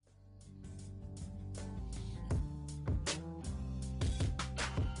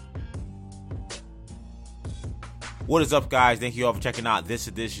What is up, guys? Thank you all for checking out this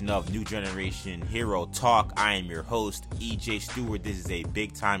edition of New Generation Hero Talk. I am your host, EJ Stewart. This is a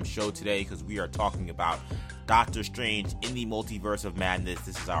big time show today because we are talking about Doctor Strange in the Multiverse of Madness.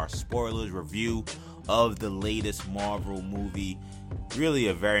 This is our spoilers review of the latest Marvel movie. Really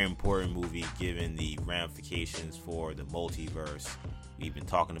a very important movie given the ramifications for the multiverse. We've been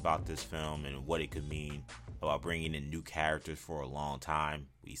talking about this film and what it could mean about bringing in new characters for a long time.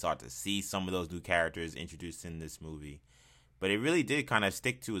 We start to see some of those new characters introduced in this movie. But it really did kind of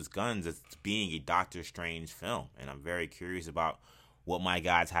stick to its guns as being a Doctor Strange film. And I'm very curious about what my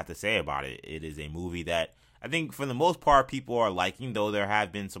guys have to say about it. It is a movie that I think for the most part people are liking, though there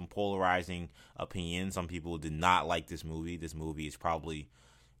have been some polarizing opinions. Some people did not like this movie. This movie is probably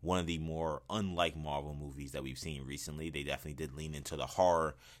one of the more unlike Marvel movies that we've seen recently. They definitely did lean into the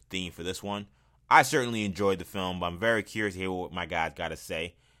horror theme for this one. I certainly enjoyed the film, but I'm very curious to hear what my guys got to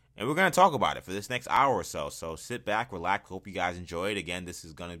say. And we're going to talk about it for this next hour or so. So sit back, relax. Hope you guys enjoy it. Again, this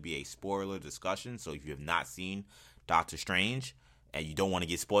is going to be a spoiler discussion. So if you have not seen Doctor Strange and you don't want to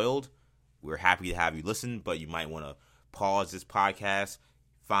get spoiled, we're happy to have you listen. But you might want to pause this podcast,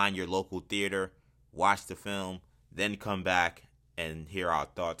 find your local theater, watch the film, then come back and hear our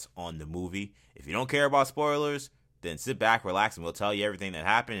thoughts on the movie. If you don't care about spoilers, then sit back, relax, and we'll tell you everything that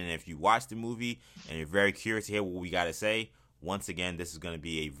happened. And if you watch the movie and you're very curious to hear what we got to say, once again, this is going to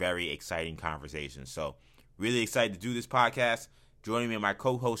be a very exciting conversation. So really excited to do this podcast. Joining me, my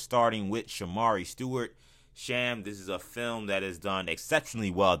co-host, starting with Shamari Stewart. Sham, this is a film that has done exceptionally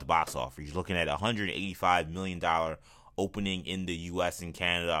well at the box office. You're looking at a $185 million opening in the U.S. and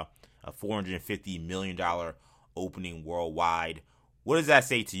Canada, a $450 million opening worldwide. What does that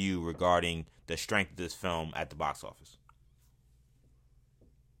say to you regarding the strength of this film at the box office?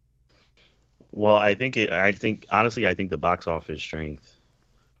 Well, honestly, I think the box office strength,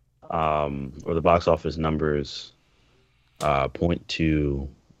 or the box office numbers, point to,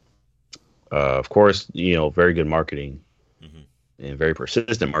 of course, very good marketing and very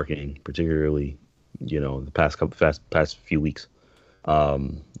persistent marketing, particularly, the past few weeks,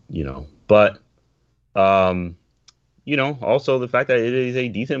 but, also the fact that it is a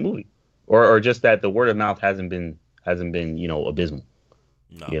decent movie, or just that the word of mouth hasn't been, abysmal,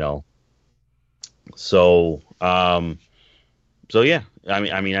 No. So, yeah.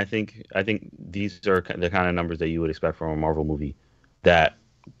 I think these are the kind of numbers that you would expect from a Marvel movie that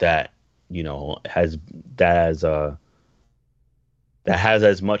has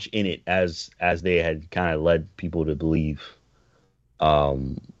as much in it as they had kind of led people to believe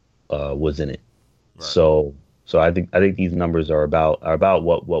was in it. Right. So I think these numbers are about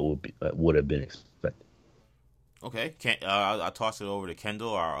what would have been expected. Okay, I'll toss it over to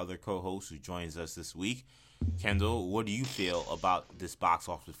Kendall, our other co-host who joins us this week. Kendall, what do you feel about this box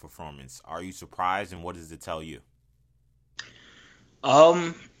office performance? Are you surprised, and what does it tell you?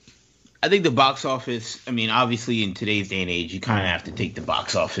 I think the box office, obviously in today's day and age, you kind of have to take the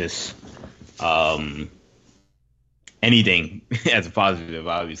box office, anything as a positive.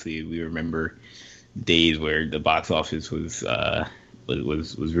 Obviously, we remember days where the box office was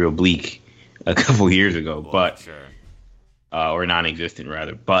real bleak a couple years ago, but sure. Or non-existent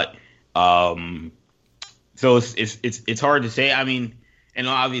rather. But so it's hard to say. And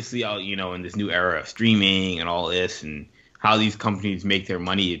obviously, in this new era of streaming and all this, and how these companies make their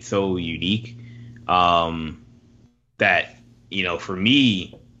money, it's so unique that for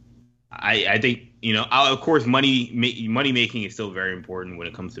me, I think of course money making is still very important when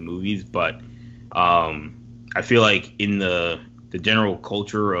it comes to movies, but I feel like in the general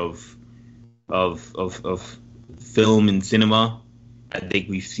culture of film and cinema, I think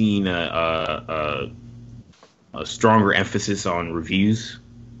we've seen a stronger emphasis on reviews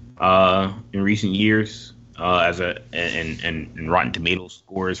in recent years, and Rotten Tomatoes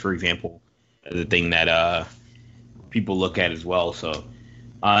scores, for example, as a thing that people look at as well. So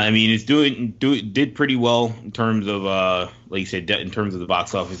it did pretty well in terms of like you said, in terms of the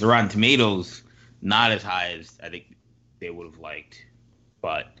box office. The Rotten Tomatoes not as high as I think they would have liked,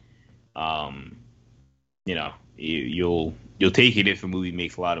 but you'll take it if a movie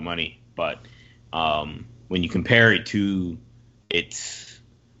makes a lot of money. But when you compare it to its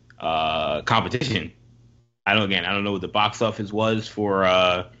competition, I don't know what the box office was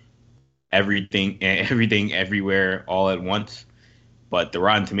for everything everywhere all at once, but the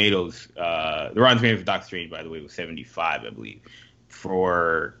Rotten Tomatoes for Doctor Strange, by the way, was 75, I believe.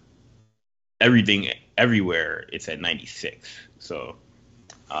 For everything everywhere, it's at 96. So,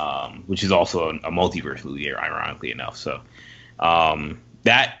 which is also a multiverse movie, ironically enough. So,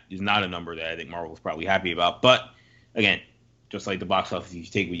 that is not a number that I think Marvel is probably happy about. But again, just like the box office, you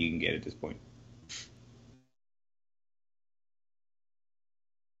take what you can get at this point.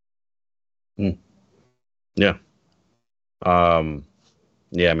 Mm. Yeah. Um.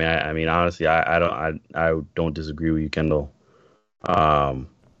 Yeah. Honestly, I don't disagree with you, Kendall. Um.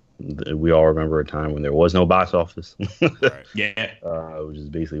 We all remember a time when there was no box office, Right. Yeah. which is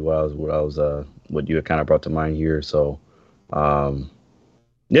basically what you had kind of brought to mind here. So, um,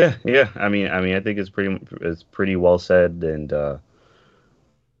 yeah, yeah. I think it's pretty well said, and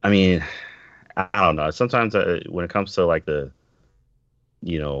I mean, I don't know. Sometimes when it comes to like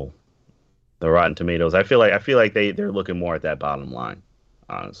you know, the Rotten Tomatoes, I feel like they're looking more at that bottom line,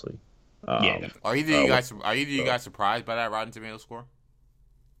 honestly. Yeah, Um, definitely. Are either of you so, guys surprised by that Rotten Tomato score?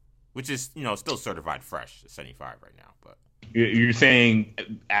 Which is, still certified fresh, 75 right now, but You're saying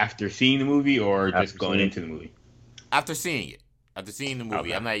after seeing the movie or just after going seeing, into the movie? after seeing it, after seeing the movie,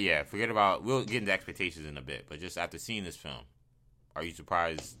 Okay. I'm not. Yeah, forget about. We'll get into expectations in a bit, but just after seeing this film, are you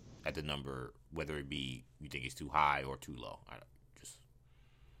surprised at the number? Whether it be you think it's too high or too low? Just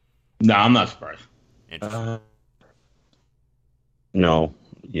No, I'm not surprised. interesting. no,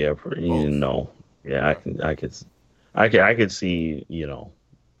 yeah, Both. no, yeah, Okay. I could see,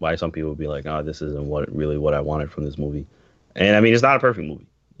 why some people would be like, oh, this isn't what I wanted from this movie, and I mean, it's not a perfect movie,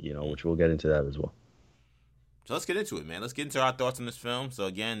 Mm. which we'll get into that as well. So let's get into it, man. Let's get into our thoughts on this film. So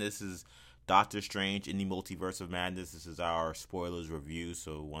again, this is Doctor Strange in the Multiverse of Madness. This is our spoilers review.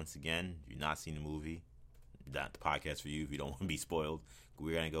 So once again, if you've not seen the movie, not the podcast for you if you don't want to be spoiled.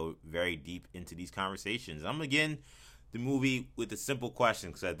 We're gonna go very deep into these conversations. I'm gonna begin the movie with a simple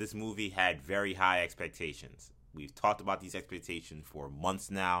question because this movie had very high expectations. We've talked about these expectations for months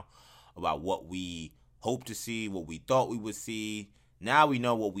now about what we hope to see, what we thought we would see. Now we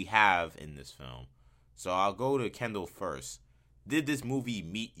know what we have in this film. So I'll go to Kendall first. Did this movie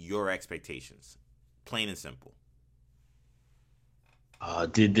meet your expectations? Plain and simple.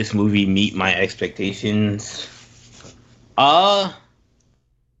 Did this movie meet my expectations? Uh,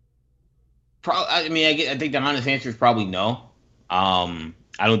 I mean, I think the honest answer is probably no.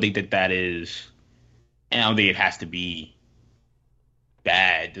 I don't think that is, and I don't think it has to be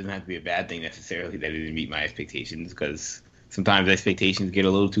bad. It doesn't have to be a bad thing necessarily that it didn't meet my expectations because sometimes expectations get a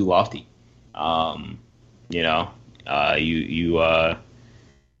little too lofty. Um, you know,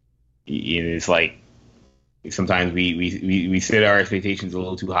 it's like sometimes we set our expectations a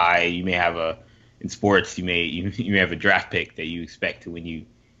little too high. You may have in sports you may have a draft pick that you expect to win you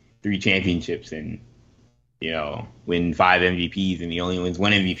 3 championships and win 5 MVPs and he only wins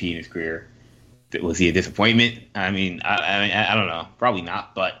one MVP in his career. Was he a disappointment? I mean, I don't know. Probably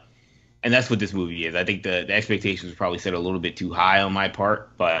not, but and that's what this movie is. I think the expectations were probably set a little bit too high on my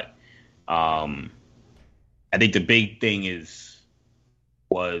part, but um, I think the big thing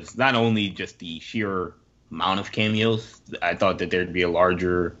was not only just the sheer amount of cameos. I thought that there'd be a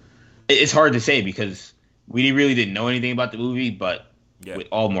larger. It's hard to say because we really didn't know anything about the movie, but Yeah. with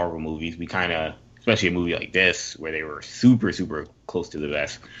all Marvel movies, we kind of, especially a movie like this where they were super super close to the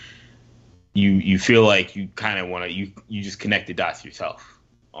best, you feel like you kind of want to you just connect the dots yourself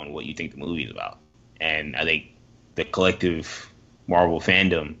on what you think the movie is about, and I think the collective Marvel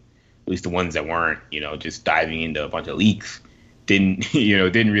fandom, at least the ones that weren't just diving into a bunch of leaks, didn't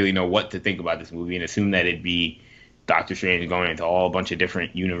really know what to think about this movie and assumed that it'd be Doctor Strange going into all a bunch of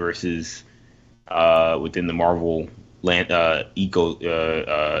different universes within the Marvel land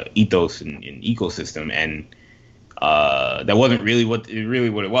ethos and ecosystem, and that wasn't really what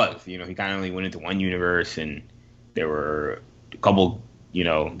it was. He kind of only went into one universe, and there were a couple.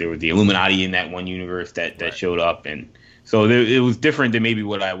 There was the Illuminati in that one universe that Right. showed up, and so it was different than maybe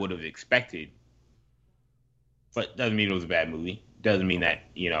what I would have expected. But doesn't mean it was a bad movie. Doesn't mean that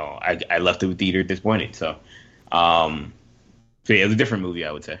I left the theater disappointed. Um, so yeah, it was a different movie,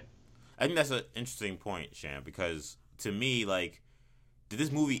 I would say. I think that's an interesting point, Shan, because to me, like, did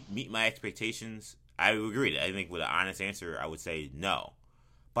this movie meet my expectations? I would agree. I think with an honest answer, I would say no.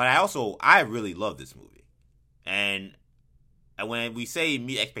 But I really love this movie. And when we say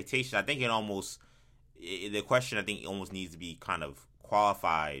meet expectations, I think the question I think almost needs to be kind of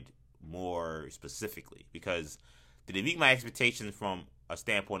qualified more specifically. Because did it meet my expectations from a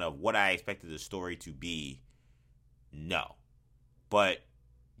standpoint of what I expected the story to be? No. But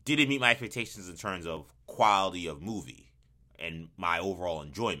did it meet my expectations in terms of quality of movie and my overall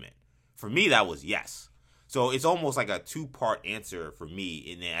enjoyment? For me, that was yes. So it's almost like a two-part answer for me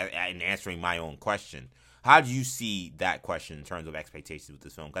in answering my own question. How do you see that question in terms of expectations with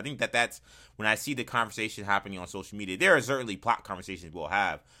this film? I think that's when I see the conversation happening on social media. There are certainly plot conversations we'll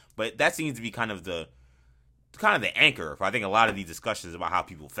have, but that seems to be kind of the anchor for I think a lot of these discussions about how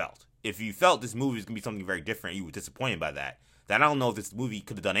people felt. If you felt this movie was gonna be something very different, you were disappointed by that. Then I don't know if this movie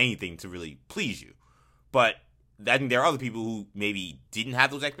could have done anything to really please you. But I think there are other people who maybe didn't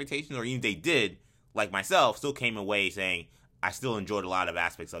have those expectations, or even if they did, like myself, still came away saying, I still enjoyed a lot of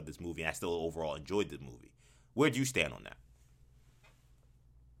aspects of this movie, and I still overall enjoyed the movie. Where'd you stand on that?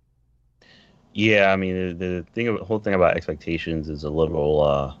 Yeah, I mean the whole thing about expectations is a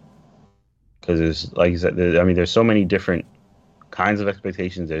little because there's, like you said, there's so many different kinds of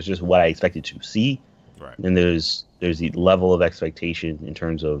expectations. There's just what I expected to see, Right. and there's the level of expectation in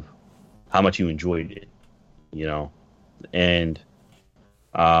terms of how much you enjoyed it, you know, and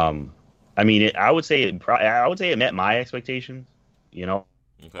I mean I would say it met my expectations, you know.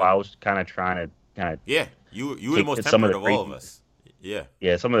 Okay. I was kind of trying to Yeah, you were the most tempered of all of us.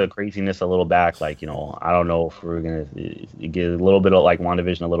 Yeah, some of the craziness a little back, like, you know, I don't know if we're gonna get a little bit of like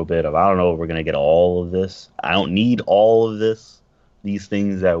WandaVision, a little bit of, I don't know if we're gonna get all of this. I don't need all of these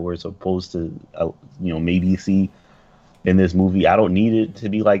things that we're supposed to, maybe see in this movie. I don't need it to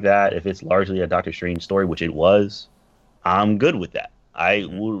be like that. If it's largely a Doctor Strange story, which it was, I'm good with that.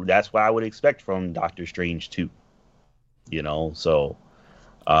 That's what I would expect from Doctor Strange 2. You know, so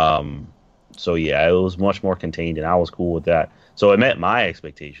yeah, it was much more contained, and I was cool with that. So it met my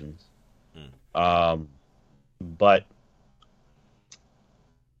expectations. But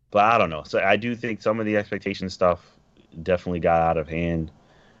I don't know. So I do think some of the expectation stuff definitely got out of hand,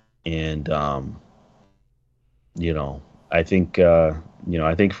 and I think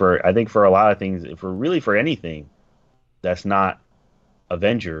for a lot of things, for anything that's not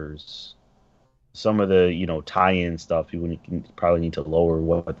Avengers, some of the tie-in stuff, people probably need to lower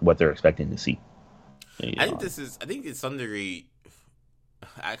what they're expecting to see. I think to some degree,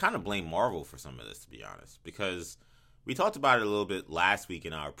 I kind of blame Marvel for some of this, to be honest, because we talked about it a little bit last week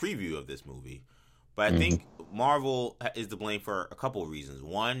in our preview of this movie, but I think Marvel is to blame for a couple of reasons.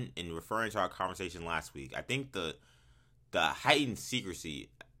 One, in referring to our conversation last week, I think the heightened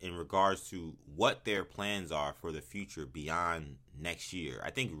secrecy in regards to what their plans are for the future beyond next year, I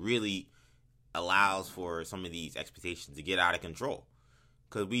think really allows for some of these expectations to get out of control,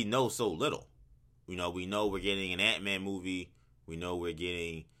 because we know so little. We know we're getting an Ant-Man movie. We know we're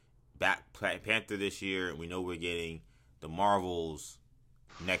getting Black Panther this year, and we know we're getting the Marvels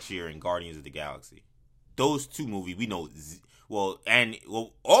next year and Guardians of the Galaxy. Those two movies we know,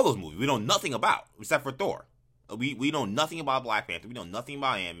 all those movies we know nothing about except for Thor. We know nothing about Black Panther. We know nothing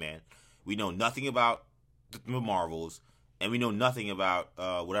about Ant-Man. We know nothing about the Marvels, and we know nothing about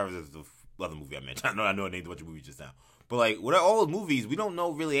whatever the other movie I mentioned. I know I named a bunch of movies just now, but like all those movies, we don't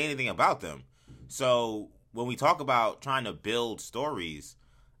know really anything about them. So when we talk about trying to build stories,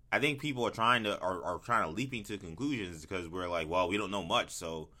 I think people are trying to leaping to conclusions because we're like, well, we don't know much,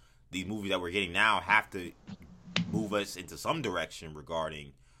 so these movies that we're getting now have to move us into some direction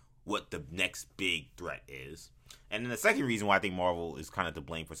regarding what the next big threat is. And then the second reason why I think Marvel is kind of to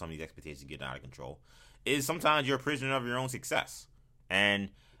blame for some of these expectations getting out of control is sometimes you're a prisoner of your own success. And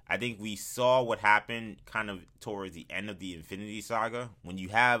I think we saw what happened kind of towards the end of the Infinity Saga. When you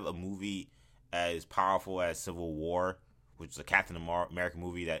have a movie as powerful as Civil War, which is a Captain America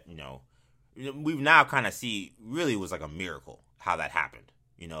movie that, we've now kind of see really was like a miracle how that happened.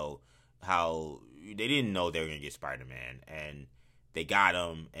 How they didn't know they were going to get Spider-Man, and they got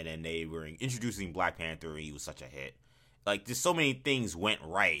him, and then they were introducing Black Panther, and he was such a hit. Like, just so many things went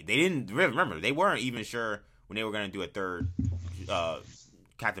right. They didn't remember. They weren't even sure when they were going to do a third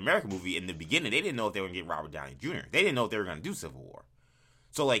Captain America movie in the beginning. They didn't know if they were going to get Robert Downey Jr. They didn't know if they were going to do Civil War.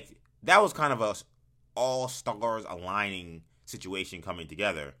 So, like, that was kind of a all-stars aligning situation coming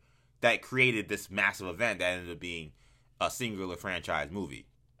together that created this massive event that ended up being a singular franchise movie.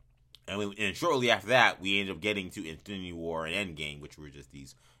 And shortly after that, we ended up getting to Infinity War and Endgame, which were just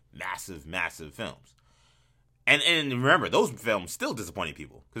these massive, massive films. And remember, those films still disappointed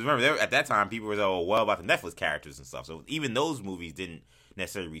people. Because remember, at that time, people were well about the Netflix characters and stuff. So even those movies didn't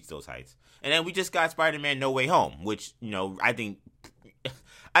necessarily reach those heights. And then we just got Spider-Man No Way Home, which, I think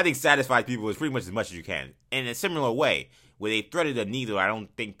satisfies people as pretty much as you can. In a similar way, where they threaded a needle, I don't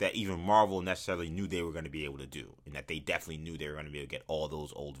think that even Marvel necessarily knew they were going to be able to do. And that they definitely knew they were going to be able to get all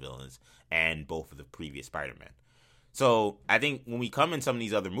those old villains and both of the previous Spider-Man. So I think when we come in some of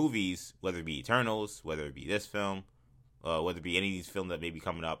these other movies, whether it be Eternals, whether it be this film, whether it be any of these films that may be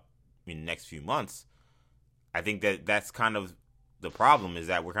coming up in the next few months, I think that's kind of the problem, is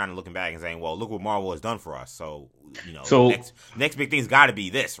that we're kind of looking back and saying, well, look what Marvel has done for us. So, next big thing's got to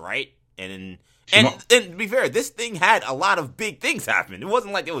be this, right? And to be fair, this thing had a lot of big things happen. It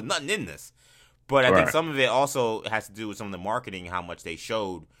wasn't like there was nothing in this. But I think some of it also has to do with some of the marketing, how much they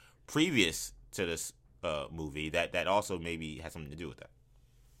showed previous to this movie that also maybe has something to do with that.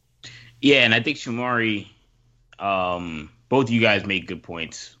 Yeah, and I think Shamari, both of you guys made good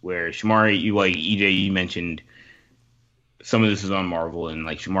points. Where Shamari, EJ, you mentioned some of this is on Marvel, and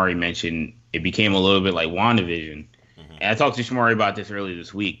like Shamari mentioned, it became a little bit like WandaVision. And I talked to Shamari about this earlier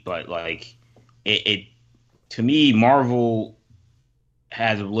this week, but like it to me, Marvel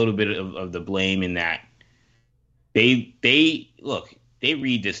has a little bit of the blame in that they look, they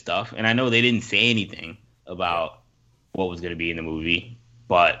read this stuff, and I know they didn't say anything about what was going to be in the movie,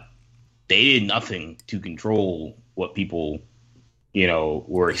 but they did nothing to control what people,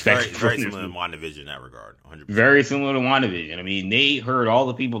 were expecting. Very similar to WandaVision in that regard. 100%. Very similar to WandaVision. I mean, they heard all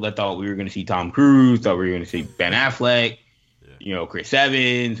the people that thought we were going to see Tom Cruise, thought we were going to see Ben Affleck, Chris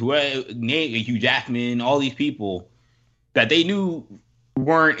Evans, Hugh Jackman, all these people that they knew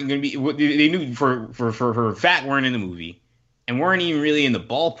weren't going to be. They knew for a fact weren't in the movie, and weren't even really in the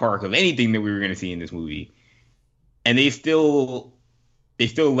ballpark of anything that we were going to see in this movie, and they still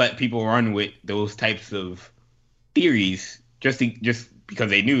let people run with those types of theories just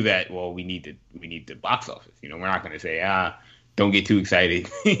because they knew that, well, we need the box office. We're not going to say, don't get too excited.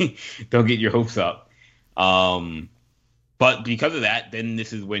 Don't get your hopes up. But because of that, then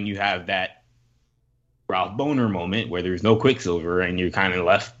this is when you have that Ralph Boner moment where there's no Quicksilver and you're kind of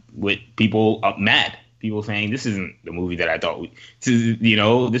left with people mad. People saying, this isn't the movie that I thought this isn't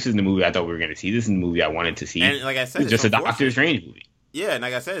the movie I thought we were going to see. This is the movie I wanted to see. And like I said, it's just a Doctor Strange movie. Yeah, and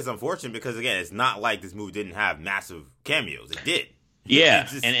like I said, it's unfortunate because, again, it's not like this movie didn't have massive cameos. It did. Yeah,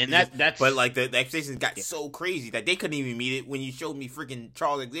 just, that's... But, like, the expectations got so crazy that they couldn't even meet it when you showed me freaking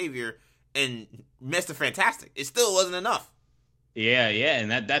Charles Xavier and Mr. Fantastic. It still wasn't enough. Yeah, and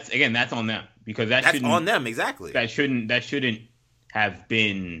that's on them. Because that's on them, exactly. That shouldn't have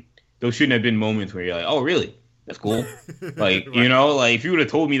been... Those shouldn't have been moments where you're like, oh, really? That's cool. Like, right. Like, if you would have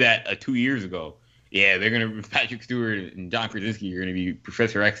told me that 2 years ago, yeah, they're going to, Patrick Stewart and John Krasinski are going to be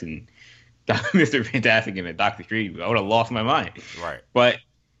Professor X and Mr. Fantastic and a Doctor Strange. I would have lost my mind. Right. But,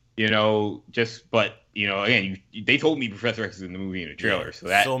 again, they told me Professor X is in the movie in the trailer. So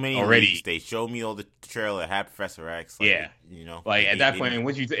that so many already. leaks. They showed me all the trailer that had Professor X. Like, yeah. Like, at that point, and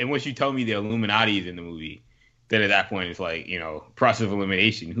once you tell me the Illuminati is in the movie, then at that point it's like, process of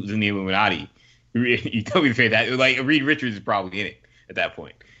elimination. Who's in the Illuminati? You tell me to say that. Like, Reed Richards is probably in it at that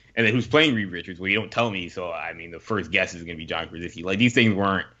point. And then who's playing Reed Richards? Well, you don't tell me, so I mean, the first guess is going to be John Krasinski. Like, these things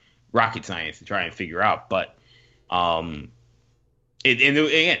weren't rocket science to try and figure out, but again,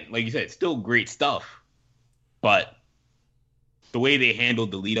 like you said, it's still great stuff. But the way they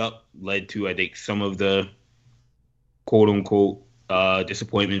handled the lead up led to, I think, some of the quote unquote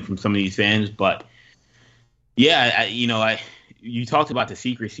disappointment from some of these fans. But yeah, you talked about the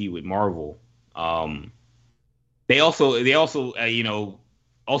secrecy with Marvel. They also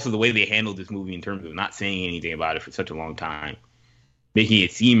also the way they handled this movie in terms of not saying anything about it for such a long time, making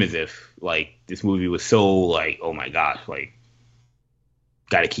it seem as if like this movie was so like, oh my gosh, like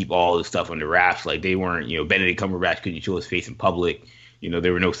got to keep all this stuff under wraps. Like they weren't, Benedict Cumberbatch couldn't show his face in public.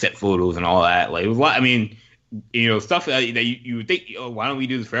 There were no set photos and all that. Like it was a lot. I mean, stuff that you would think, oh, why don't we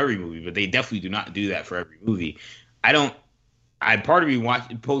do this for every movie? But they definitely do not do that for every movie. Part of me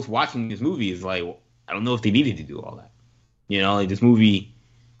watching this movie is like, I don't know if they needed to do all that. Like this movie.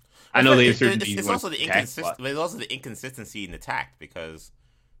 I know there's certain things. It's also the inconsistency in the tact because,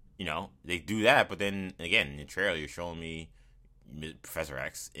 they do that, but then again in the trailer you're showing me Professor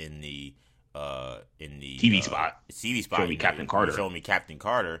X in the TV spot. Showing me Captain Carter. Showing me Captain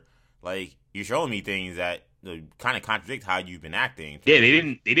Carter. Like you're showing me things that kind of contradict how you've been acting. Yeah, they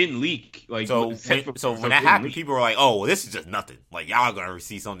didn't leak. Like so when that happened, people were like, "Oh, well, this is just nothing. Like y'all are gonna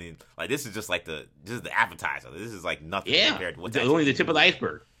see something. Like this is just like the appetizer. This is like nothing compared to what's only the tip of the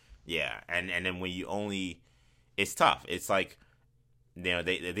iceberg." Yeah, and then when you it's tough. It's like, they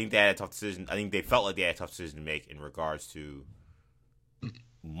think they had a tough decision. I think they felt like they had a tough decision to make in regards to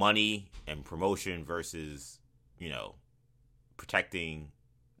money and promotion versus, protecting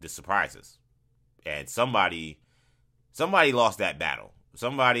the surprises. And somebody lost that battle.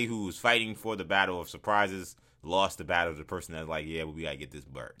 Somebody who's fighting for the battle of surprises lost the battle to the person that's like, yeah, well, we gotta get this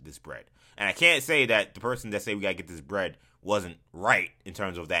bread. And I can't say that the person that say we gotta get this bread wasn't right in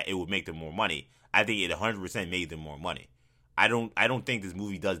terms of that it would make them more money. I think it 100% made them more money. I don't think this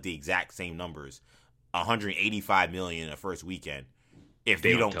movie does the exact same numbers, 185 million in the first weekend, if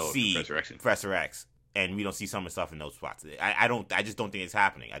we don't see Professor X and we don't see some of the stuff in those spots. I just don't think it's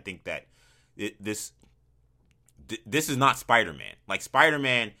happening. I think that this is not Spider-Man. Like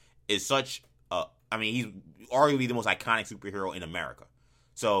Spider-Man is such he's arguably the most iconic superhero in America.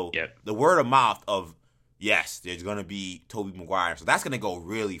 So the word of mouth of, yes, there's going to be Tobey Maguire. So that's going to go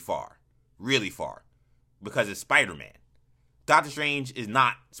really far, because it's Spider-Man. Doctor Strange is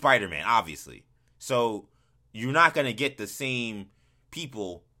not Spider-Man, obviously. So you're not going to get the same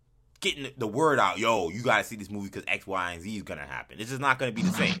people getting the word out. Yo, you got to see this movie because X, Y, and Z is gonna happen. It's just not gonna be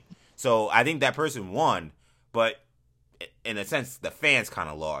the same. So I think that person won, but in a sense, the fans kind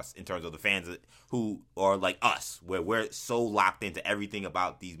of lost in terms of the fans who are like us, where we're so locked into everything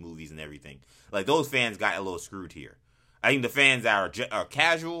about these movies and everything. Like, those fans got a little screwed here. I think the fans that are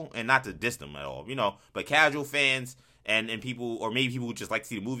casual, and not to diss them at all, but casual fans and people, or maybe people who just like to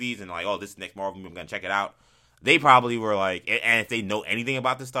see the movies and like, oh, this is the next Marvel movie, I'm going to check it out. They probably were like, and if they know anything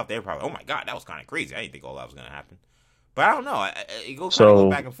about this stuff, they're probably, oh my God, that was kind of crazy. I didn't think all that was going to happen. But I don't know. It goes kind of go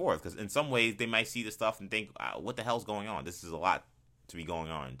back and forth, because in some ways they might see the stuff and think, what the hell's going on? This is a lot to be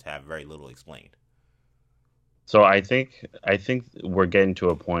going on to have very little explained. So I think we're getting to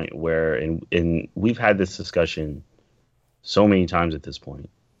a point where, in we've had this discussion so many times at this point.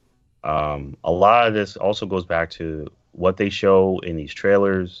 A lot of this also goes back to what they show in these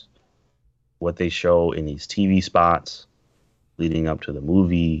trailers, what they show in these TV spots leading up to the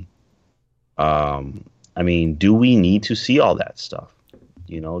movie. I mean, do we need to see all that stuff?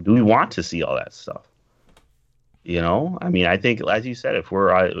 Do we want to see all that stuff? I mean, I think, as you said, if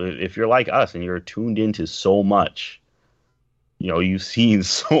you're like us and you're tuned into so much, you've seen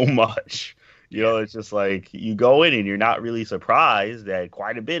so much, it's just like you go in and you're not really surprised at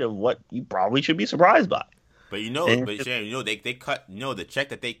quite a bit of what you probably should be surprised by. But Shane, they cut, the check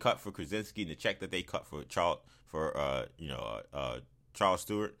that they cut for Krasinski and the check that they cut for Charles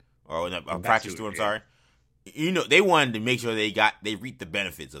Stewart, or Patrick Stewart, I'm sorry. They wanted to make sure they reaped the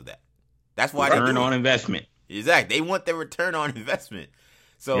benefits of that. That's why return on investment. Exactly. They want the return on investment.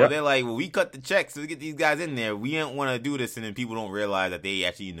 So They're like, well, we cut the checks to get these guys in there. We don't want to do this, and then people don't realize that they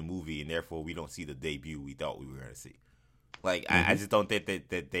actually in the movie, and therefore we don't see the debut we thought we were going to see. Like, I just don't think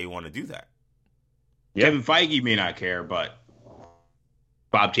that they want to do that. Kevin Feige may not care, but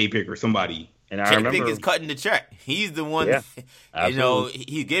Bob Chapek or somebody. And I remember is cutting the check. He's the one. Yeah,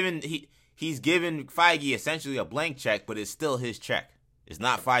 he's given Feige essentially a blank check, but it's still his check. It's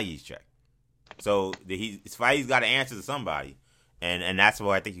not Feige's check. So Feige's got to answer to somebody, and that's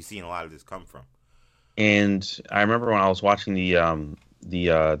where I think you're seeing a lot of this come from. And I remember when I was watching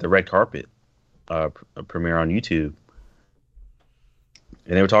the red carpet premiere on YouTube,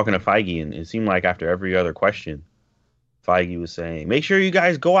 and they were talking to Feige, and it seemed like after every other question, Feige was saying, "Make sure you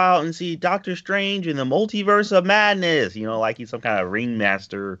guys go out and see Doctor Strange in the Multiverse of Madness." Like he's some kind of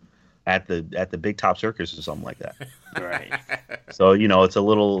ringmaster at the Big Top Circus or something like that. Right. So it's a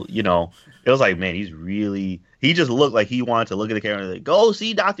little, it was like, man, he just looked like he wanted to look at the camera and like, go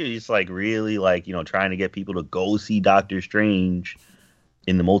see Doctor. He's like really like trying to get people to go see Doctor Strange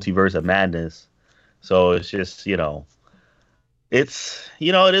in the Multiverse of Madness. So it's just it's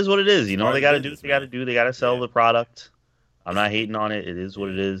it is what it is. They got to do what they got to do. They got to sell the product. I'm not hating on it. It is what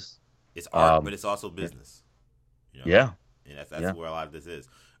it is. It's art, but it's also business. Yeah. And that's where a lot of this is.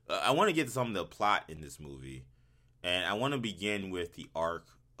 I want to get to some of the plot in this movie, and I want to begin with the arc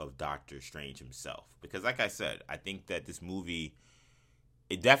of Doctor Strange himself, because, like I said, I think that this movie,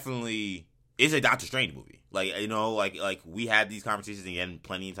 it definitely is a Doctor Strange movie. Like like we had these conversations again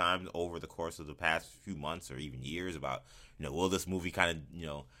plenty of times over the course of the past few months or even years about will this movie kind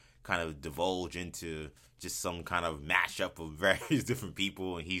of divulge into just some kind of mashup of various different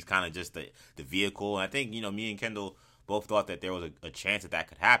people, and he's kind of just the vehicle. And I think me and Kendall both thought that there was a chance that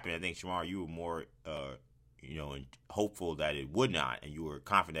could happen. I think, Shamar, you were more, hopeful that it would not, and you were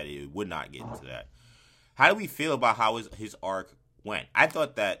confident that it would not get into that. How do we feel about how his arc went? I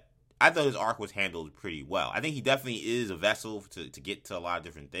thought his arc was handled pretty well. I think he definitely is a vessel to get to a lot of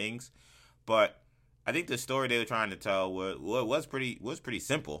different things, but I think the story they were trying to tell was pretty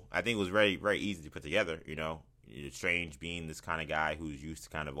simple. I think it was very, very easy to put together. Strange being this kind of guy who's used to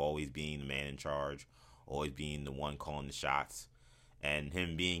kind of always being the man in charge, always being the one calling the shots, and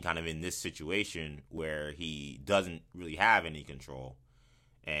him being kind of in this situation where he doesn't really have any control,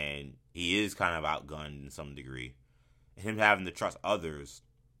 and he is kind of outgunned in some degree, and him having to trust others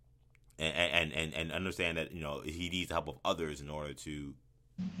and understand that he needs the help of others in order to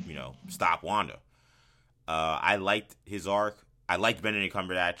stop Wanda. I liked his arc. I liked Benedict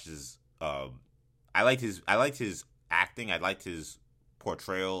Cumberbatch's. I liked his acting. I liked his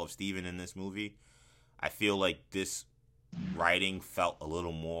portrayal of Steven in this movie. I feel like this writing felt a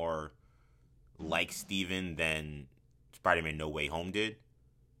little more like Steven than Spider-Man No Way Home did,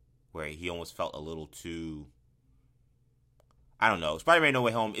 where he almost felt a little too. I don't know. Spider-Man No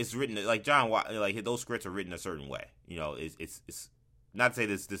Way Home is written like like those scripts are written a certain way. It's not to say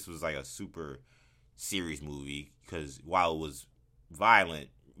this was like a super serious movie, because while it was violent,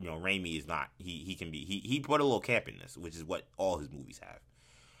 Raimi is not. He can be. He put a little camp in this, which is what all his movies have.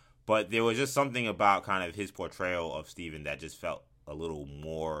 But there was just something about kind of his portrayal of Steven that just felt a little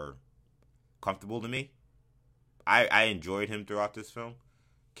more comfortable to me. I enjoyed him throughout this film.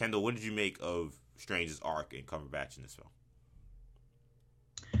 Kendall, what did you make of Strange's arc and Cumberbatch in this film?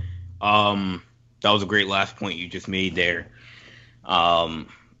 That was a great last point you just made there.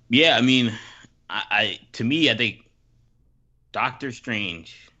 Yeah, I mean, I think Doctor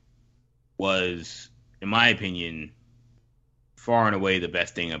Strange was, in my opinion, far and away the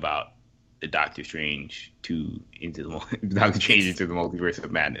best thing about the Doctor Strange into the Multiverse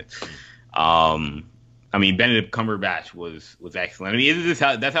of Madness. I mean, Benedict Cumberbatch was excellent. I mean,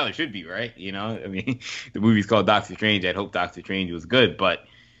 that's how it should be, right? You know, I mean, the movie's called Doctor Strange. I'd hope Doctor Strange was good, but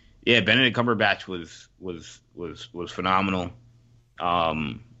yeah, Benedict Cumberbatch was phenomenal.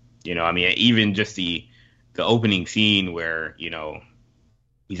 You know, I mean, even just the opening scene where, you know,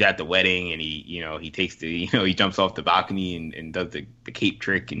 he's at the wedding and he takes he jumps off the balcony and does the cape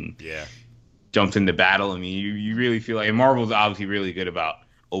trick and jumps into battle. I mean, you really feel like, and Marvel's obviously really good about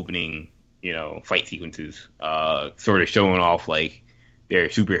opening, you know, fight sequences, sort of showing off like their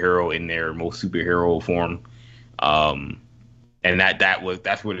superhero in their most superhero form. And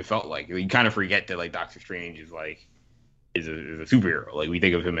that's what it felt like. You kind of forget that like Doctor Strange is a superhero. Like we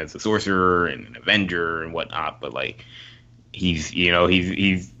think of him as a sorcerer and an Avenger and whatnot, but like he's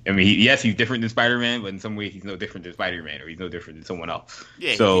yes, he's different than Spider-Man, but in some ways he's no different than Spider-Man, or he's no different than someone else.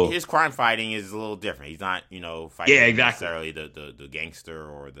 Yeah, so his crime fighting is a little different. He's not, you know, fighting necessarily the gangster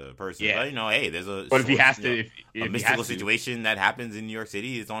or the person. Yeah. But, you know, hey, there's if he has to, a mystical situation that happens in New York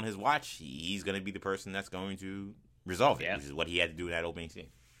City is on his watch, he's going to be the person that's going to resolve it. Which is what he had to do in that opening scene.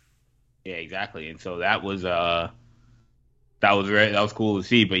 Yeah, exactly. And so that was cool to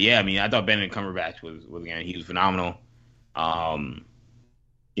see. But yeah, I mean, I thought Benedict Cumberbatch was again, he was phenomenal.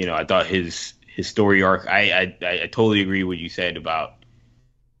 You know, I thought his story arc. I totally agree with what you said about,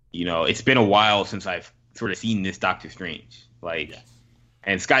 you know, it's been a while since I've sort of seen this Doctor Strange. Like, yes.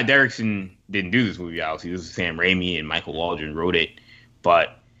 And Scott Derrickson didn't do this movie, obviously. This was Sam Raimi and Michael Waldron wrote it,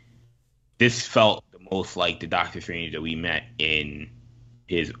 but this felt the most like the Doctor Strange that we met in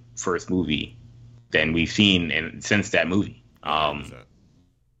his first movie than we've seen since that movie.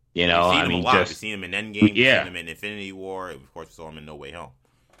 You know, I mean, we've seen him in Endgame, we've seen him in Infinity War, of course, we saw him in No Way Home.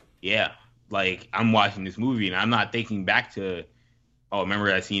 Yeah, like I'm watching this movie and I'm not thinking back to, oh, remember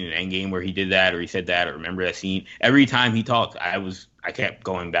that scene in Endgame where he did that or he said that, or remember that scene. Every time he talked, I kept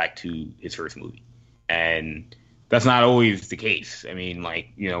going back to his first movie, and that's not always the case. I mean, like,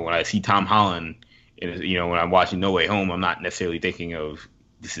 you know, when I see Tom Holland, you know, when I'm watching No Way Home, I'm not necessarily thinking of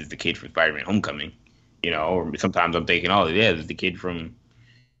this is the kid from Spider-Man: Homecoming, you know, or sometimes I'm thinking, oh, yeah, this is the kid from,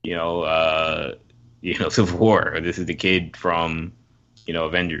 Civil War, or this is the kid from, you know,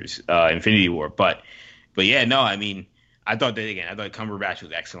 Avengers, Infinity War. But yeah, no, I mean, I thought Cumberbatch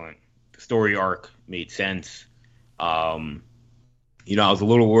was excellent. The story arc made sense. You know, I was a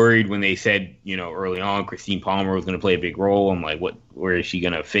little worried when they said, you know, early on Christine Palmer was going to play a big role. I'm like, where is she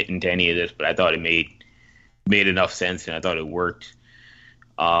going to fit into any of this? But I thought it made enough sense, and I thought it worked.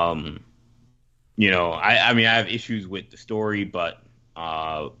 You know, I mean, I have issues with the story, but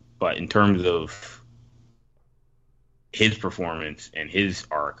in terms of his performance and his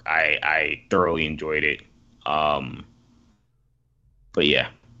arc, I thoroughly enjoyed it. But yeah,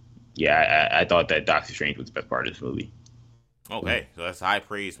 I thought that Doctor Strange was the best part of this movie. Okay, so that's high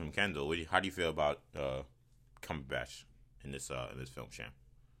praise from Kendall. How do you feel about Cumberbatch in this film, Sham?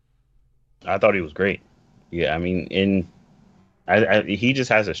 I thought he was great. Yeah, I mean, he just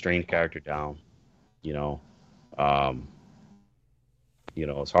has a strange character down. You know,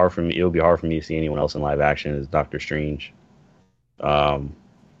 it's hard for me. It would be hard for me to see anyone else in live action as Doctor Strange. At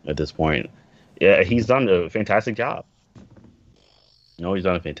this point, yeah, he's done a fantastic job. You know, he's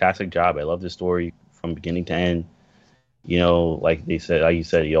done a fantastic job. I love this story from beginning to end. You know, like you said,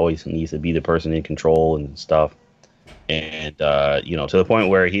 he always needs to be the person in control and stuff. And, you know, to the point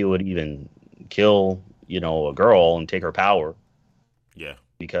where he would even kill, you know, a girl and take her power. Yeah.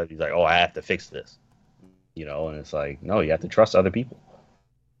 Because he's like, oh, I have to fix this. You know, and it's like, no, you have to trust other people.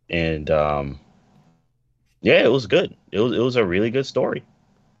 And, yeah, it was good. It was a really good story.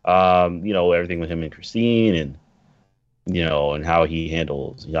 You know, everything with him and Christine and, you know, and how he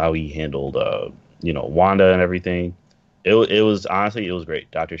handled, you know, Wanda and everything. It was honestly, it was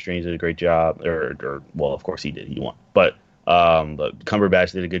great. Doctor Strange did a great job, or well, of course he did. He won, but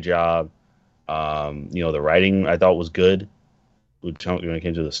Cumberbatch did a good job. You know, the writing I thought was good. When it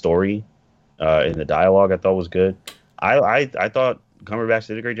came to the story, and the dialogue, I thought was good. I thought Cumberbatch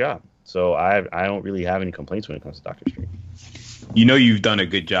did a great job. So I don't really have any complaints when it comes to Doctor Strange. You know, you've done a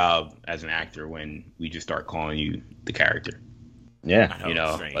good job as an actor when we just start calling you the character. Yeah, you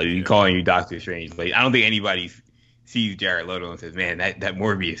know, like, calling you Doctor Strange. Like, I don't think anybody's sees Jared Leto and says, "Man, that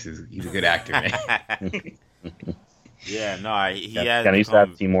Morbius he's a good actor, man." Yeah, no, he has. Can I used to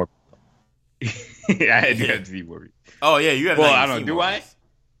have seen more? I had to see Morbius. Oh yeah, you have. Well, not I even don't seen know. Do Morbius. I?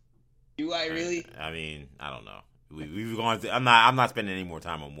 Do I really? I mean, I don't know. We've gone. I'm not spending any more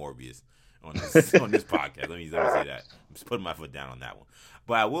time on Morbius on this podcast. Let me say that. I'm just putting my foot down on that one.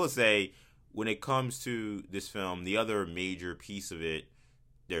 But I will say, when it comes to this film, the other major piece of it,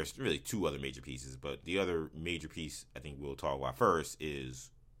 there's really two other major pieces, but the other major piece I think we'll talk about first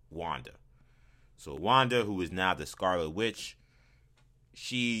is Wanda. So Wanda, who is now the Scarlet Witch,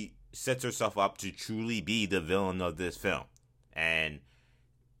 she sets herself up to truly be the villain of this film. And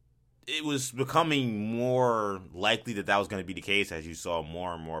it was becoming more likely that was going to be the case as you saw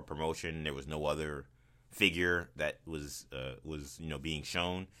more and more promotion. There was no other figure that was being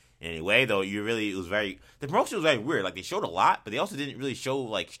shown in any way, though. The promotion was very weird. Like, they showed a lot, but they also didn't really show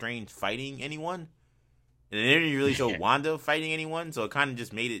like Strange fighting anyone, and they didn't really show Wanda fighting anyone. So it kind of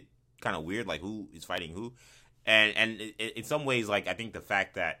just made it kind of weird, like who is fighting who. And in some ways, like, I think the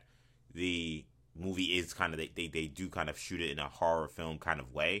fact that the movie is kind of they do kind of shoot it in a horror film kind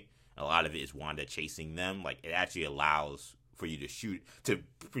of way. A lot of it is Wanda chasing them. Like, it actually allows for you to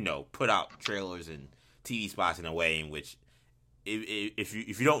put out trailers and TV spots in a way in which if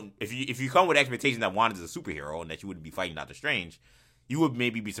you come with expectation that Wanda's a superhero and that you wouldn't be fighting Doctor Strange, you would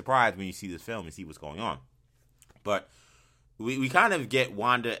maybe be surprised when you see this film and see what's going on. But we kind of get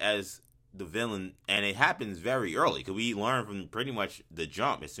Wanda as the villain, and it happens very early because we learn from pretty much the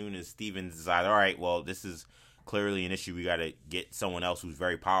jump. As soon as Stevens decides, all right, well, this is clearly an issue. We got to get someone else who's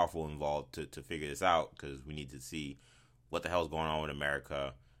very powerful involved to figure this out, because we need to see what the hell's going on with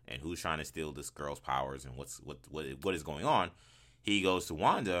America and who's trying to steal this girl's powers and what is going on. He goes to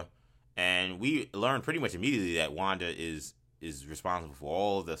Wanda, and we learn pretty much immediately that Wanda is responsible for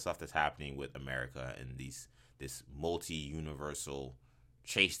all of the stuff that's happening with America and this multi-universal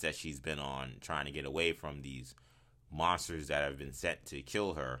chase that she's been on, trying to get away from these monsters that have been sent to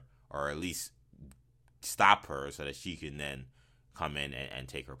kill her, or at least stop her so that she can then come in and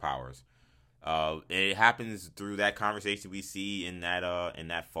take her powers. It happens through that conversation we see in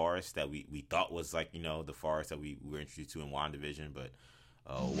that forest that we thought was like, the forest that we were introduced to in WandaVision, but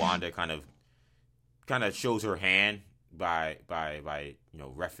Wanda kind of shows her hand by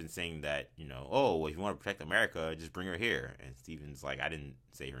referencing that, well, if you want to protect America, just bring her here. And Steven's like, I didn't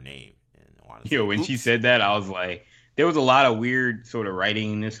say her name. And Wanda's like, when oops. she said that, I was like, there was a lot of weird sort of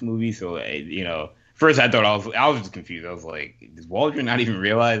writing in this movie. So first I thought I was just confused. I was like, does Waldron not even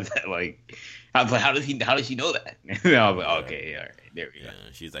realize that? Like, I was like, how does she know that? And I was like, okay, all right, there we go.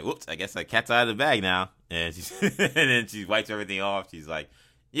 She's like, whoops, I guess the cat's out of the bag now. And and then she wipes everything off. She's like,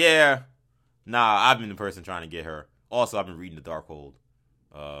 yeah, nah, I've been the person trying to get her. Also, I've been reading the Darkhold.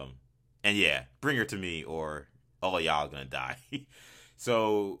 And yeah, bring her to me or all of y'all are gonna die.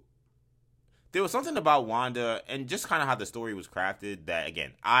 So there was something about Wanda and just kind of how the story was crafted that,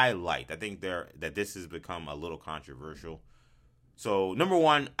 again, I liked. I think that this has become a little controversial. So, number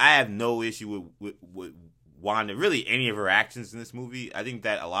one, I have no issue with Wanda, really any of her actions in this movie. I think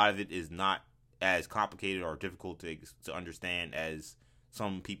that a lot of it is not as complicated or difficult to understand as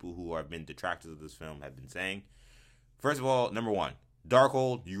some people who have been detractors of this film have been saying. First of all, number one,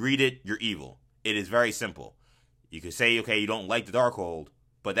 Darkhold, you read it, you're evil. It is very simple. You could say, okay, you don't like the Darkhold,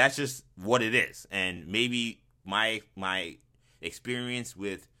 but that's just what it is. And maybe my experience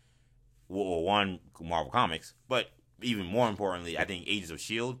with, one, Marvel Comics, but even more importantly, I think Agents of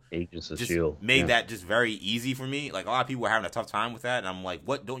S.H.I.E.L.D. made that just very easy for me. Like, a lot of people were having a tough time with that, and I'm like,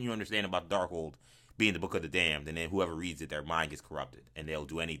 what don't you understand about Darkhold being the Book of the Damned? And then whoever reads it, their mind gets corrupted, and they'll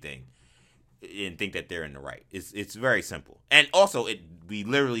do anything and think that they're in the right. It's very simple. And also, we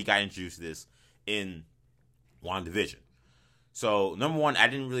literally got introduced to this in WandaVision. So, number one, I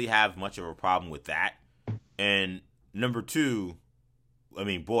didn't really have much of a problem with that. And number two, I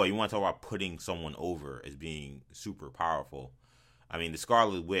mean, boy, you want to talk about putting someone over as being super powerful. I mean, the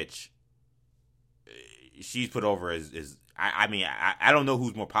Scarlet Witch, she's put over as I don't know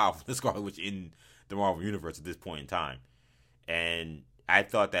who's more powerful than the Scarlet Witch in the Marvel Universe at this point in time. And I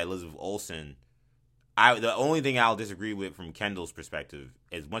thought that Elizabeth Olsen, the only thing I'll disagree with from Kendall's perspective,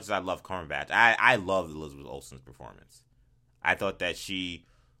 as much as I love Cumberbatch, I loved Elizabeth Olsen's performance. I thought that she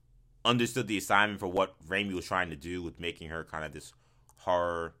understood the assignment for what Raimi was trying to do with making her kind of this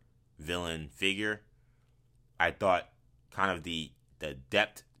horror villain figure. I thought kind of the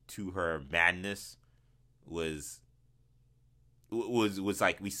depth to her madness was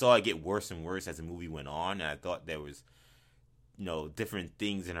like, we saw it get worse and worse as the movie went on, and I thought there was different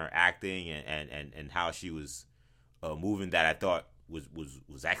things in her acting and how she was moving that I thought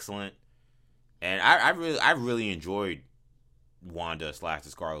was excellent. And I really enjoyed Wanda / the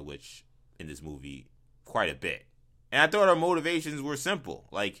Scarlet Witch in this movie quite a bit. And I thought her motivations were simple.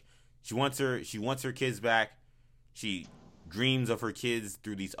 Like she wants her kids back. She dreams of her kids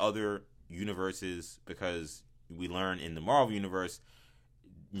through these other universes, because we learn in the Marvel universe,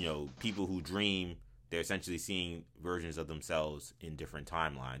 people who dream, they're essentially seeing versions of themselves in different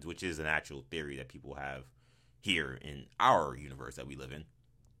timelines, which is an actual theory that people have here in our universe that we live in.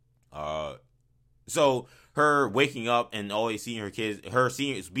 So her waking up and always seeing her kids,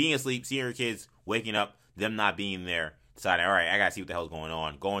 being asleep, seeing her kids waking up, them not being there, deciding, all right, I gotta see what the hell's going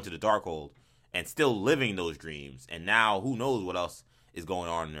on, going to the Darkhold, and still living those dreams. And now who knows what else is going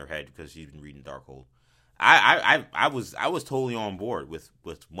on in her head because she's been reading Darkhold. I was totally on board with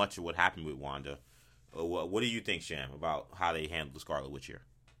much of what happened with Wanda. What do you think, Sham, about how they handled the Scarlet Witch here?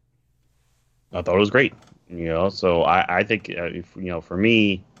 I thought it was great. So I think for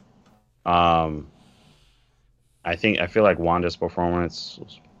me, I feel like Wanda's performance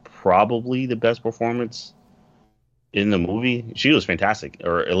was probably the best performance in the movie. She was fantastic,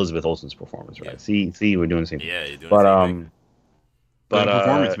 or Elizabeth Olsen's performance, right? Yeah. See, we're doing the same thing. Yeah, you're doing the same thing. But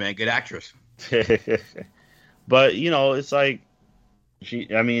performance, man, good actress. But it's like she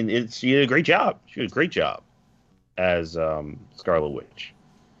did a great job. She did a great job as Scarlet Witch.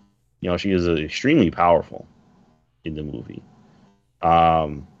 She is extremely powerful in the movie.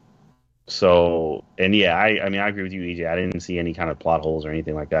 So, and yeah, I agree with you, EJ. I didn't see any kind of plot holes or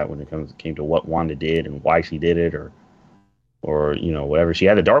anything like that when it came to what Wanda did and why she did it, or whatever. She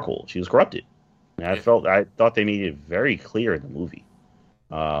had a Darkhold. She was corrupted. And I thought they made it very clear in the movie.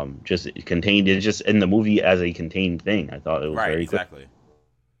 It's just in the movie as a contained thing. I thought it was very exactly. Clear.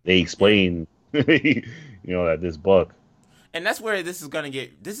 They explain, that this book. And that's where this is gonna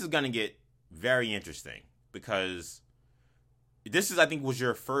get very interesting, because this is, I think, was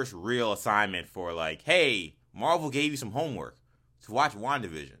your first real assignment for, like, hey, Marvel gave you some homework to watch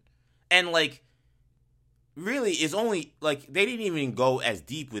WandaVision. And, like, really, it's only, like, they didn't even go as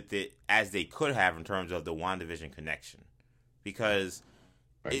deep with it as they could have in terms of the WandaVision connection. Because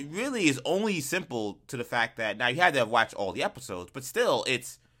it really is only simple to the fact that, now, you had to have watched all the episodes, but still,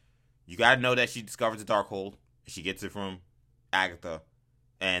 you gotta know that she discovers the Darkhold, she gets it from Agatha,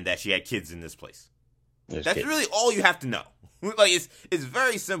 and that she had kids in this place. That's really all you have to know. Like, it's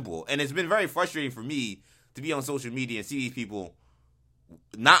very simple, and it's been very frustrating for me to be on social media and see these people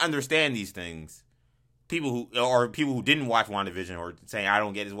not understand these things. People who didn't watch WandaVision or saying, I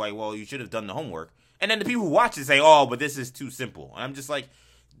don't get it, like, well, you should have done the homework. And then the people who watch it say, oh, but this is too simple. And I'm just like,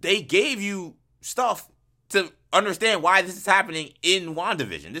 they gave you stuff to understand why this is happening in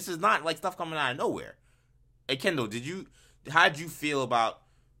WandaVision. This is not like stuff coming out of nowhere. Hey, Kendall, how did you feel about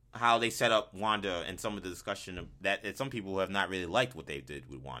how they set up Wanda and some of the discussion of that some people have not really liked what they did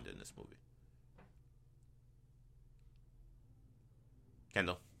with Wanda in this movie?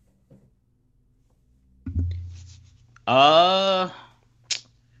 Kendall? I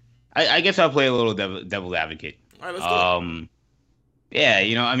guess I'll play a little devil's advocate. All right, let's go. Yeah,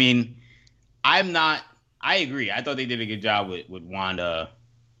 I agree. I thought they did a good job with Wanda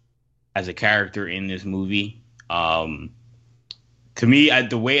as a character in this movie. To me,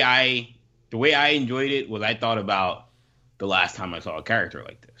 the way I enjoyed it was, I thought about the last time I saw a character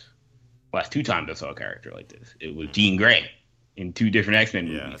like this. Last two times I saw a character like this. It was Jean Grey in two different X-Men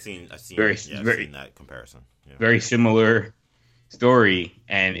movies. I've seen that comparison. Yeah. Very similar story,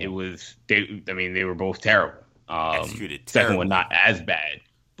 and it was they were both terrible. Executed second terrible. one not as bad,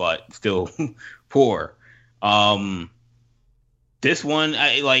 but still poor. This one,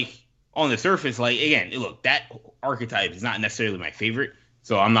 on the surface, again, look, that archetype is not necessarily my favorite,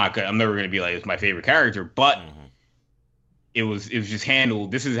 so I'm never gonna be like, it's my favorite character, but it was just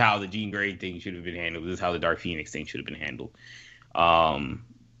handled. This is how the Jean Grey thing should have been handled. This is how the Dark Phoenix thing should have been handled.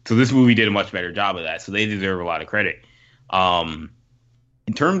 So this movie did a much better job of that, so they deserve a lot of credit. In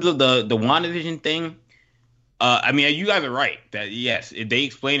terms of the WandaVision thing, you guys are right that yes, they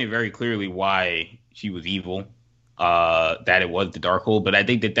explain it very clearly why she was evil. That it was the Darkhold, but I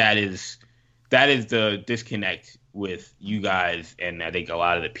think that is the disconnect with you guys, and I think a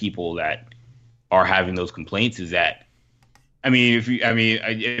lot of the people that are having those complaints is that, if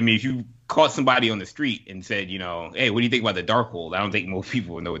you caught somebody on the street and said, hey, what do you think about the Darkhold? I don't think most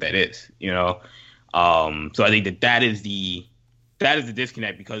people would know what that is, So I think that is the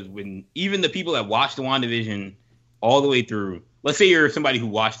disconnect, because when even the people that watch the WandaVision all the way through, let's say you're somebody who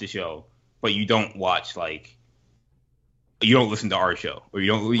watched the show, but you don't watch you don't listen to our show, or you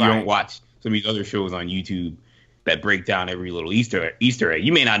don't watch some of these other shows on YouTube that break down every little Easter egg.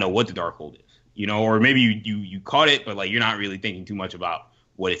 You may not know what the Darkhold is, or maybe you caught it, but you're not really thinking too much about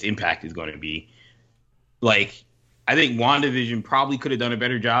what its impact is going to be. Like, I think WandaVision probably could have done a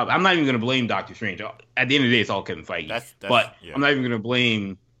better job. I'm not even going to blame Doctor Strange. At the end of the day, it's all Kevin Feige. But yeah. I'm not even going to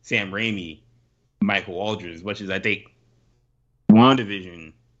blame Sam Raimi, Michael Aldridge, as much as I think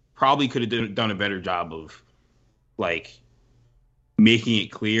WandaVision probably could have done a better job of, like, making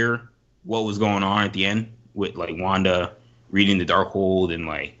it clear what was going on at the end with, like, Wanda reading the Darkhold and,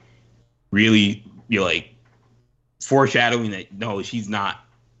 like, really, like, foreshadowing that, no, she's not,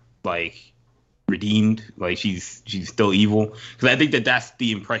 like, redeemed, like she's still evil. Because I think that's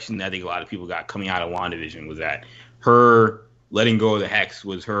the impression that I think a lot of people got coming out of WandaVision, was that her letting go of the Hex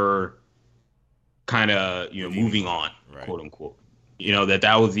was her kind of, moving on, right, quote unquote.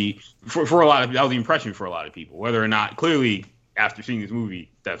 That was for a lot of, that was the impression for a lot of people. Whether or not, clearly after seeing this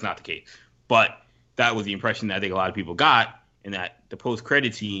movie, that's not the case. But that was the impression that I think a lot of people got, and that the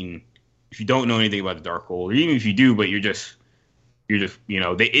post-credit scene, if you don't know anything about the Darkhold, or even if you do, but you're just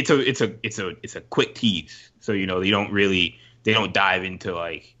it's a quick tease. So, they don't dive into,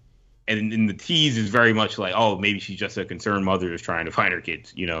 like, and the tease is very much like, oh, maybe she's just a concerned mother who's trying to find her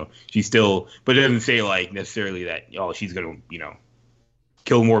kids. She's still, but it doesn't say, like, necessarily that, oh, she's going to,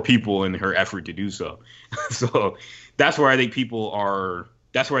 kill more people in her effort to do so. So that's where I think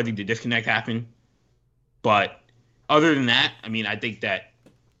that's where I think the disconnect happened. But other than that, I mean, I think that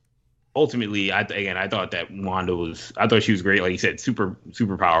ultimately, I thought that I thought she was great. Like you said, super,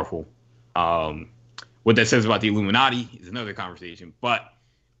 super powerful. What that says about the Illuminati is another conversation. But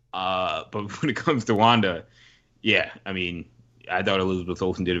when it comes to Wanda, yeah, I mean, I thought Elizabeth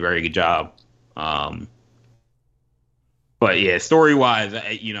Olsen did a very good job. But yeah, story-wise,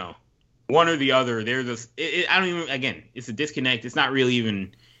 one or the other, there's I don't even, again, it's a disconnect. It's not really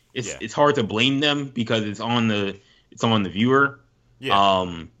even, it's hard to blame them because it's on the viewer.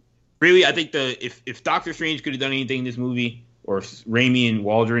 Yeah. Really, I think if Doctor Strange could have done anything in this movie, or Raimi and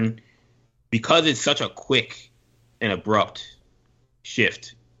Waldron, because it's such a quick and abrupt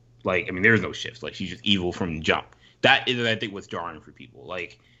shift, like, I mean, there's no shift. Like, she's just evil from the jump. That is, I think, what's jarring for people.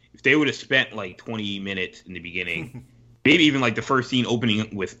 Like, if they would have spent, like, 20 minutes in the beginning, maybe even, like, the first scene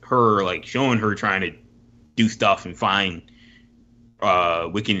opening with her, like, showing her trying to do stuff and find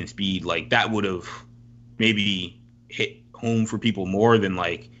Wiccan and Speed, like, that would have maybe hit home for people more than,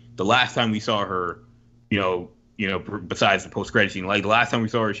 like, the last time we saw her, besides the post-credit scene, like, the last time we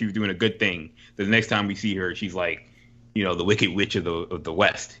saw her, she was doing a good thing. The next time we see her, she's like, the Wicked Witch of the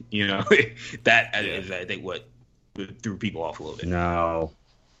West. That is, I think, what threw people off a little bit. No,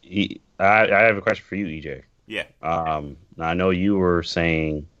 I have a question for you, EJ. Yeah. I know you were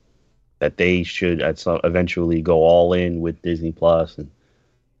saying that they should eventually go all in with Disney Plus, and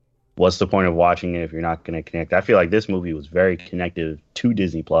what's the point of watching it if you're not going to connect? I feel like this movie was very connective to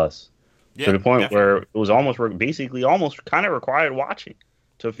Disney Plus, to the point where it was almost kind of required watching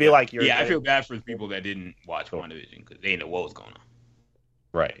to feel like you're. Yeah, I feel bad for the people that didn't watch WandaVision because they didn't know what was going on.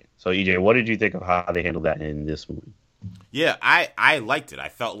 Right. So, EJ, what did you think of how they handled that in this movie? Yeah, I liked it. I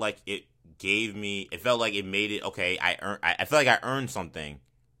felt like it felt like it made it okay. I feel like I earned something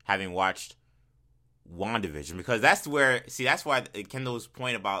having watched WandaVision, because that's why Kendall's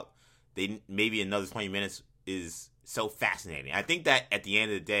point about maybe another 20 minutes is so fascinating. I think that at the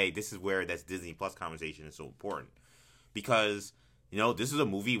end of the day, this is where that Disney Plus conversation is so important, because this is a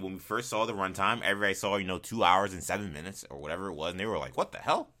movie. When we first saw the runtime, everybody saw 2 hours and 7 minutes or whatever it was, and they were like, "What the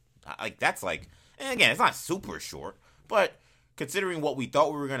hell?" Like, that's like, and again, it's not super short, but considering what we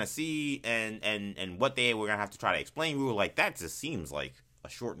thought we were gonna see and what they were gonna have to try to explain, we were like, that just seems like a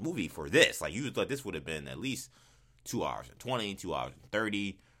short movie for this. Like, you thought this would have been at least 2 hours and 20, 2 hours and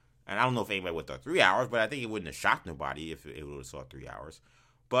 30. And I don't know if anybody would have thought 3 hours, but I think it wouldn't have shocked nobody if it would have saw 3 hours.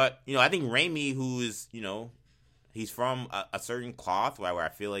 But, I think Raimi, who is, he's from a certain cloth where I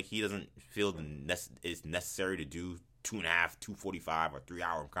feel like he doesn't feel it's necessary to do 2.5, 2:45 or 3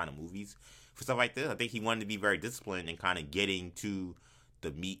 hour kind of movies for stuff like this. I think he wanted to be very disciplined in kind of getting to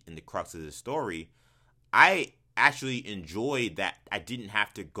the meat and the crux of the story. I actually enjoyed that I didn't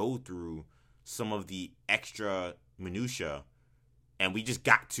have to go through some of the extra minutia, and we just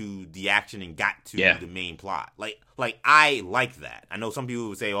got to the action and got to the main plot. Like I like that. I know some people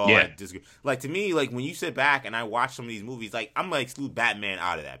would say, I disagree. Like, to me, like, when you sit back and I watch some of these movies, like, I'm going to exclude Batman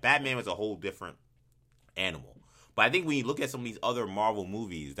out of that. Batman was a whole different animal. But I think when you look at some of these other Marvel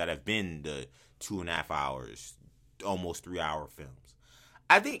movies that have been the 2.5 hours, almost 3 hour films,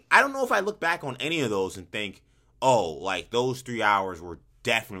 I don't know if I look back on any of those and think, oh, like, those 3 hours were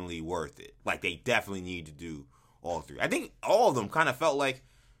definitely worth it. Like, they definitely need to do all three. I think all of them kind of felt like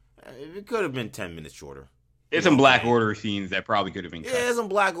it could have been 10 minutes shorter. There's some Black Order scenes that probably could have been cut. Yeah, there's some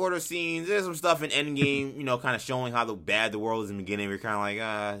Black Order scenes. There's some stuff in Endgame, kind of showing how bad the world is in the beginning. We're kind of like,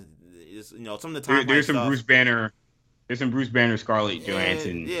 some of the time. There's some Bruce Banner. There's some Bruce Banner, Scarlett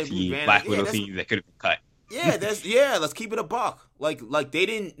Johansson, Black Widow scenes that could have been cut. Yeah, let's keep it a buck. Like they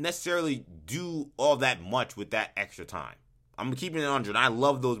didn't necessarily do all that much with that extra time. I'm keeping it 100. I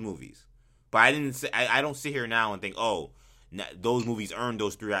love those movies, but I don't sit here now and think, oh, those movies earned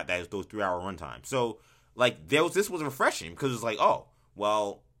those 3 hour runtime. So like this was refreshing because it's like, oh,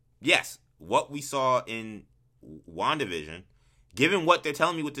 well, yes, what we saw in WandaVision, given what they're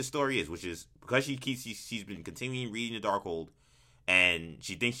telling me what this story is, which is because she's been continuing reading the Darkhold, and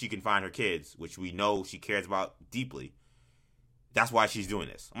she thinks she can find her kids, which we know she cares about deeply. That's why she's doing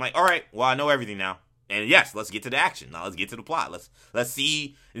this. I'm like, all right, well, I know everything now. And yes, let's get to the action. Now let's get to the plot. Let's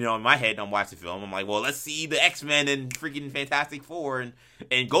see, in my head, I'm watching the film. I'm like, well, let's see the X-Men and freaking Fantastic Four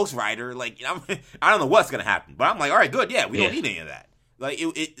and Ghost Rider. Like, I don't know what's going to happen. But I'm like, all right, good. Yeah, we don't need any of that.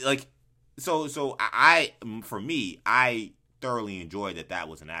 Like, so for me, I thoroughly enjoyed that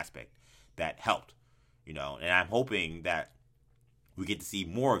was an aspect that helped, and I'm hoping that we get to see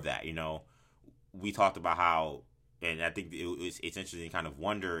more of that. We talked about how, and I think it's interesting to kind of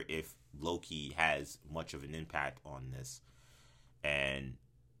wonder if Loki has much of an impact on this, and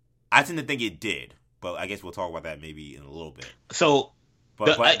I tend to think it did, but I guess we'll talk about that maybe in a little bit. So,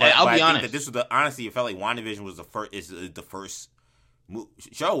 but I'll be honest. That this was honestly, it felt like WandaVision was the first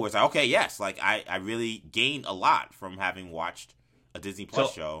show where it's like, okay, yes, like I really gained a lot from having watched a Disney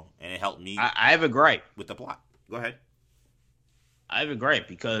Plus show, and it helped me. I have a gripe with the plot. Go ahead. I have a gripe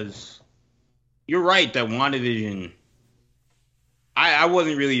because you're right that WandaVision. I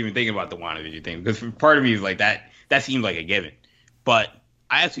wasn't really even thinking about the WandaVision thing because part of me is like that seemed like a given, but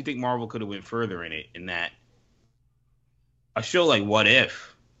I actually think Marvel could have went further in it, in that a show like What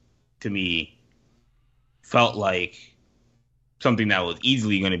If, to me, felt like something that was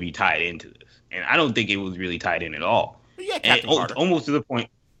easily going to be tied into this, and I don't think it was really tied in at all. Yeah, Captain Carter. Almost to the point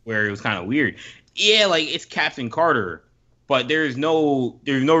where it was kind of weird. Yeah, like it's Captain Carter, but there's no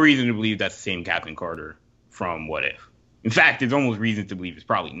reason to believe that's the same Captain Carter from What If. In fact, there's almost reason to believe it's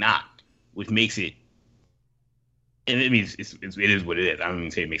probably not, which makes it. And it means it is what it is. I don't even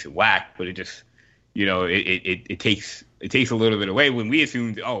say it makes it whack, but it just, it takes a little bit away when we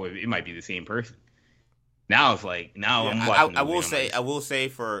assumed, oh, it might be the same person. Now it's like I'm watching. I will say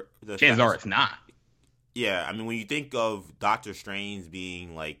for the chances are it's not. Yeah, I mean, when you think of Doctor Strange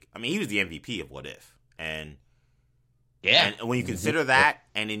being like, I mean, he was the MVP of What If, and and when you consider that,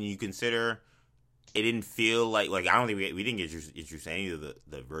 and then you consider. It didn't feel like I don't think we didn't get introduced to any of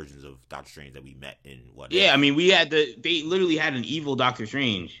the versions of Doctor Strange that we met in What If. Yeah, I mean, they literally had an evil Doctor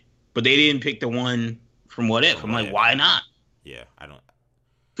Strange, but they didn't pick the one from What If. I'm like, why not? Yeah, I don't.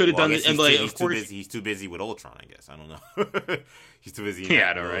 Could have done it, and of course he's too busy with Ultron. I guess I don't know. He's too busy in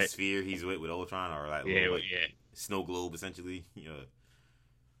that little sphere he's with Ultron, or snow globe essentially.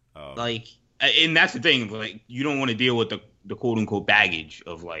 And that's the thing. Like, you don't want to deal with the quote unquote baggage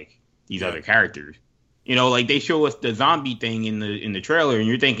of like these other characters. Like they show us the zombie thing in the trailer, and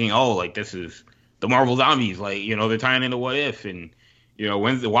you're thinking, oh, like this is the Marvel zombies, like, they're tying into What If, and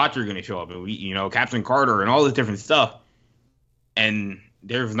when's the Watcher going to show up, and we, Captain Carter and all this different stuff, and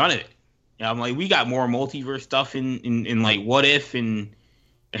there's none of it. I'm like, we got more multiverse stuff in like What If and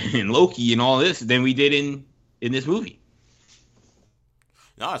Loki and all this than we did in this movie.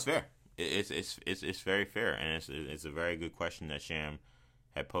 No, it's fair. It's very fair, and it's a very good question that Sham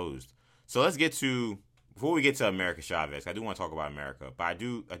had posed. So let's get to, before we get to America Chavez, I do want to talk about America, but I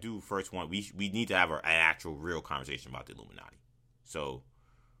do first want, we need to have an actual real conversation about the Illuminati. So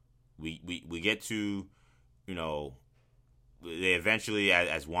we get to, they eventually,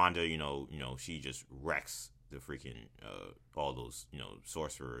 as Wanda, she just wrecks the freaking all those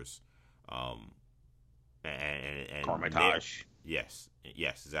sorcerers, and Carmitage. Yes,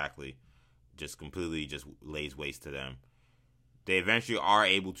 exactly. Just completely just lays waste to them. They eventually are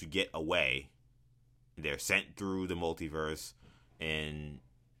able to get away. They're sent through the multiverse, and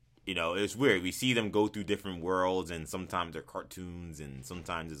it's weird. We see them go through different worlds, and sometimes they're cartoons, and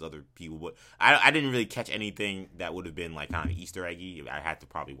sometimes there's other people. But I didn't really catch anything that would have been like kind of Easter eggy. I had to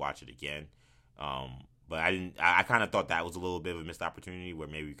probably watch it again. But I didn't. I kind of thought that was a little bit of a missed opportunity, where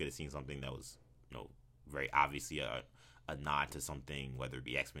maybe we could have seen something that was very obviously a nod to something, whether it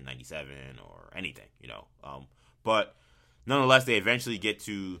be X-Men 97 or anything, but nonetheless, they eventually get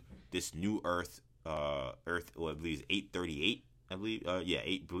to this new Earth, I believe is 838,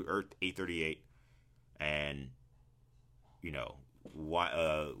 Earth 838, and, what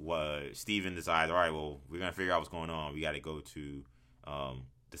Steven decides, all right, well, we're going to figure out what's going on, we got to go to,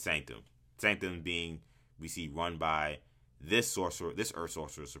 the Sanctum being we see run by this Earth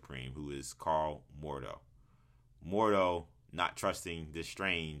Sorcerer Supreme, who is Karl Mordo. Mordo, not trusting the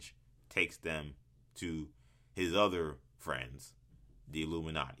Strange, takes them to his other friends, the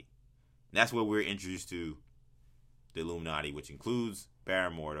Illuminati. And that's where we're introduced to the Illuminati, which includes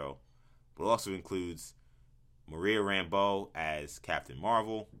Baron Mordo, but also includes Maria Rambeau as Captain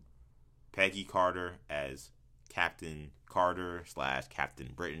Marvel, Peggy Carter as Captain Carter /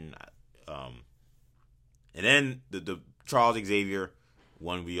 Captain Britain, and then the Charles Xavier,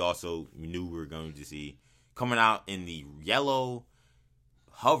 one we also knew we were going to see, coming out in the yellow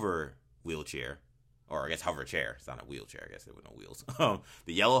hover wheelchair, or I guess hover chair. It's not a wheelchair. I guess there were no wheels.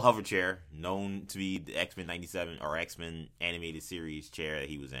 The yellow hover chair, known to be the X-Men 97 or X-Men animated series chair that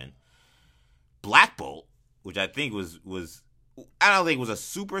he was in. Black Bolt, which I think was I don't think it was a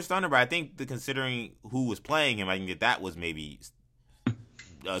super stunner, but I think considering who was playing him, I think that was maybe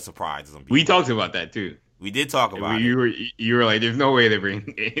a surprise to some people. We talked about that too. We did talk about it. You were like, "There's no way they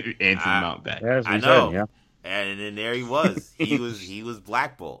bring Anson Mount back." I know. Said, yeah. And then there he was. He was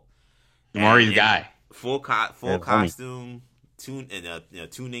Black Bolt. Mari's guy. Full costume,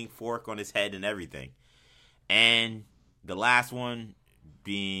 tuning fork on his head and everything. And the last one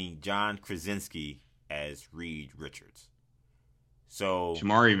being John Krasinski as Reed Richards. So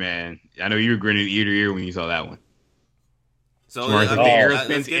Shamari, man, I know you were grinning ear to ear when you saw that one. So Shamari's the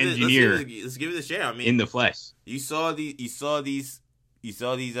Aerosmith engineer. Let's give it a share. I mean, in the flesh. You saw these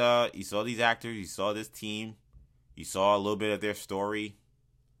actors. You saw this team. You saw a little bit of their story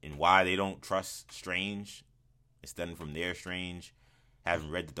and why they don't trust Strange. It's stemming from their Strange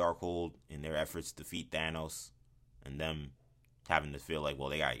having read the Darkhold in their efforts to defeat Thanos, and them having to feel like, well,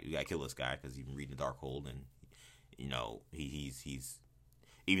 we got to kill this guy because he's been reading the Darkhold, and he's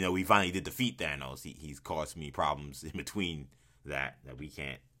even though we finally did defeat Thanos, he's caused me problems in between that we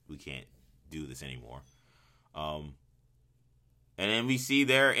can't do this anymore. And then we see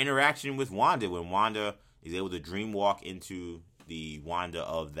their interaction with Wanda when Wanda is able to dream walk into the Wanda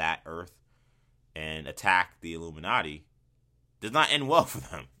of that Earth and attack the Illuminati. Does not end well for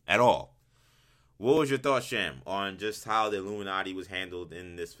them at all. What was your thought, Sham, on just how the Illuminati was handled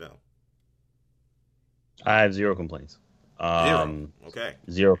in this film? I have zero complaints. Zero. Okay.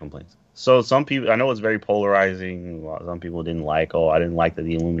 Zero complaints. So some people, I know it's very polarizing. Some people didn't like, I didn't like that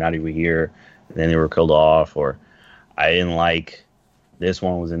the Illuminati were here, and then they were killed off, or I didn't like this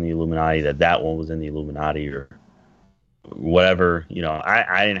one was in the Illuminati, that one was in the Illuminati, or whatever.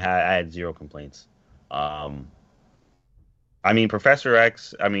 I had zero complaints. I mean, Professor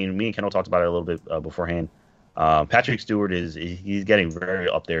X, me and Kendall talked about it a little bit beforehand. Patrick Stewart he's getting very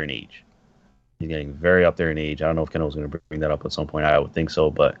up there in age. He's getting very up there in age. I don't know if Kendall's going to bring that up at some point. I would think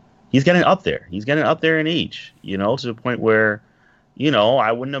so, but he's getting up there. He's getting up there in age, to the point where,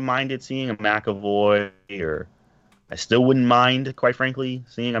 I wouldn't have minded seeing a McAvoy, or I still wouldn't mind, quite frankly,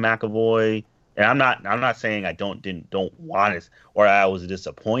 seeing a McAvoy. And I'm not saying I don't want it, or I was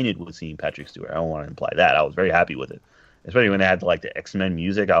disappointed with seeing Patrick Stewart. I don't want to imply that. I was very happy with it. Especially when they had the X-Men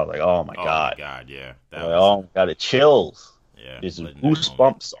music. I was like, oh my God. Oh my God, yeah. Oh my God, it chills. Yeah. There's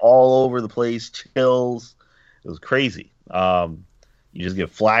goosebumps all over the place, chills. It was crazy. You just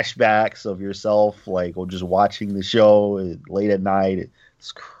get flashbacks of yourself, just watching the show late at night.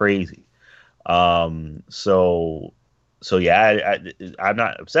 It's crazy. So yeah, I'm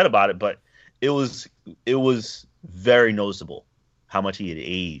not upset about it, but it was very noticeable how much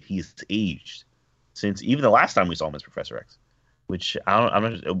he's aged since even the last time we saw him as Professor X, which I'm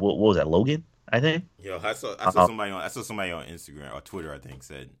not. What was that, Logan? I think. Yo, I saw somebody on Instagram or Twitter, I think,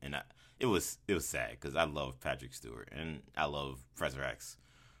 said, and it was sad because I love Patrick Stewart and I love Professor X,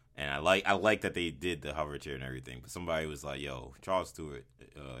 and I like that they did the hover chair and everything. But somebody was like, "Yo, Charles Stewart,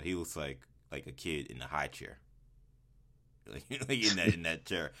 he looks like a kid in a high chair." Like in that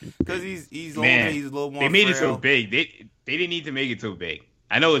chair, because he's older, he's a little more. They made frail. it so big. They didn't need to make it so big.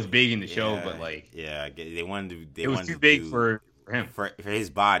 I know it's big in the show, but they wanted to. It was too big for him, for his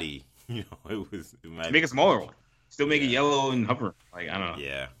body. It make a smaller one. Still make it yellow and hover. I don't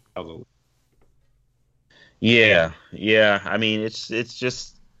know. Yeah. Yeah. It's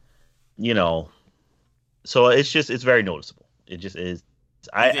just, so it's very noticeable. It just is.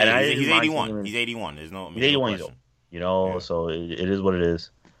 He's 81. He's 81. There's no. He's 81 years old. So it is what it is.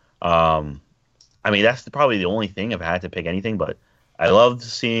 That's probably the only thing if I had to pick anything. But I loved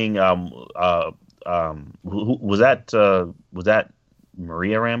seeing. Who was that? Was that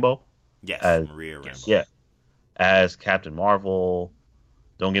Maria Rambeau? Yes, Maria Rambeau. Yeah, as Captain Marvel.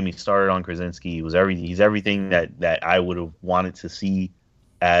 Don't get me started on Krasinski. He's everything that I would have wanted to see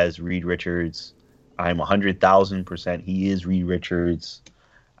as Reed Richards. I'm 100,000% he is Reed Richards.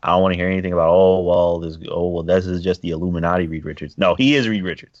 I don't want to hear anything about this is just the Illuminati Reed Richards. No, he is Reed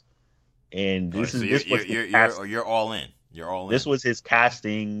Richards, and All right, so you're all in. You're all in. This was his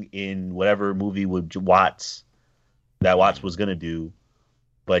casting in whatever movie Watts was gonna do,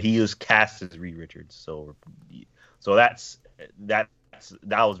 but he was cast as Reed Richards. So that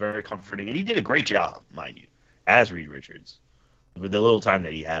was very comforting, and he did a great job, mind you, as Reed Richards, with the little time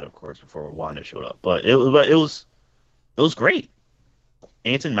that he had, of course, before Wanda showed up. But it was great.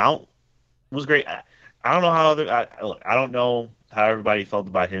 Anson Mount was great. I don't know how I don't know how everybody felt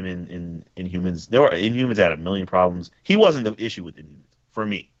about him in Inhumans. Inhumans had a million problems. He wasn't the issue with Inhumans for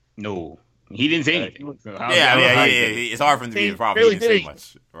me. No, he didn't say anything. Yeah. It's hard for him to be a problem. He didn't say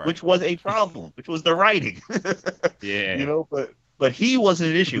much, right. Which was a problem. Which was the writing. Yeah, but he wasn't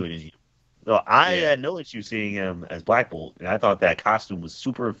an issue in Inhumans. So I had no issue seeing him as Black Bolt, and I thought that costume was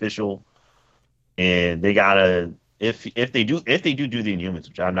super official. And they gotta. If they do the Inhumans,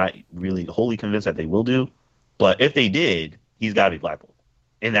 which I'm not really wholly convinced that they will do, but if they did, he's got to be Black Bolt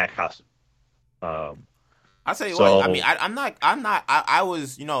in that costume. I'll tell you what. I mean, I'm not. I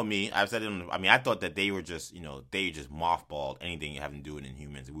was, me. I've said it. I thought that they were just, they just mothballed anything having to do with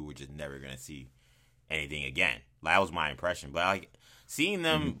Inhumans, and we were just never gonna see anything again. Like, that was my impression. But like seeing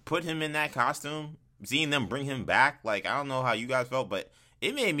them put him in that costume, seeing them bring him back, like, I don't know how you guys felt, but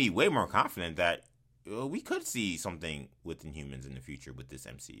it made me way more confident that we could see something with Inhumans in the future with this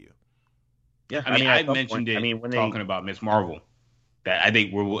MCU. Yeah, I mentioned it talking about Ms. Marvel. That I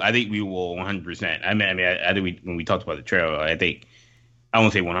think we will 100%. I think when we talked about the trailer, I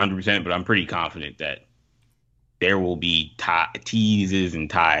won't say 100%, but I'm pretty confident that there will be teases and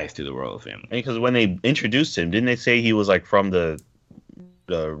ties to the royal family. Because when they introduced him, didn't they say he was like from the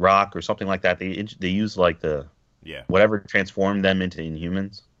Rock or something like that? They used like whatever transformed them into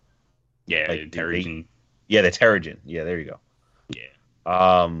Inhumans. Yeah, like Terrigen. The Terrigen. Yeah, there you go. Yeah.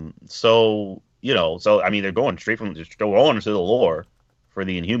 So they're going straight from into the lore for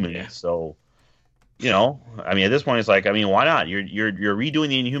the Inhumans. Yeah. So, at this point it's like, why not? You're redoing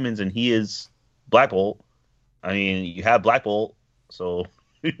the Inhumans and he is Black Bolt. You have Black Bolt, so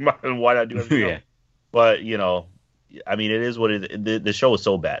why not do everything else? But it is what it is. The show is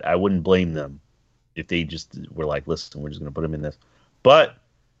so bad. I wouldn't blame them if they just were like, listen, we're just gonna put him in this. But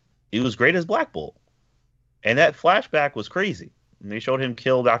he was great as Black Bolt. And that flashback was crazy. And they showed him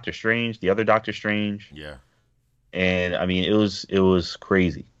kill Doctor Strange, the other Doctor Strange. Yeah. And it was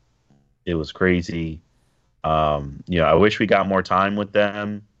crazy. It was crazy. I wish we got more time with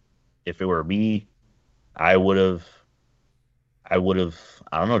them. If it were me, I would have, I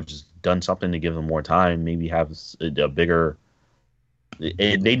don't know, just done something to give them more time. Maybe have a bigger.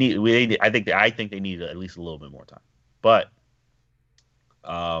 I think they need at least a little bit more time. But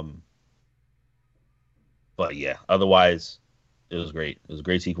yeah, otherwise, it was great. It was a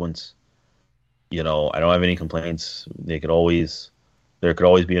great sequence. I don't have any complaints. There could always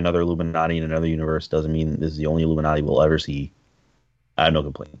be another Illuminati in another universe. Doesn't mean this is the only Illuminati we'll ever see. I have no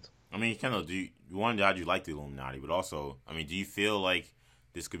complaints. Kendall, how do you like the Illuminati? But also, do you feel like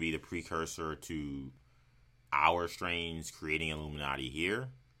this could be the precursor to our Strange creating Illuminati here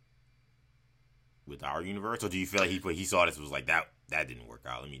with our universe? Or do you feel like he saw this and was like, that didn't work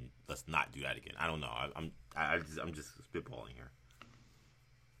out? Let's not do that again. I don't know. I'm just spitballing here.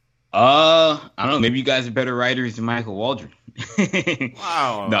 I don't know. Maybe you guys are better writers than Michael Waldron.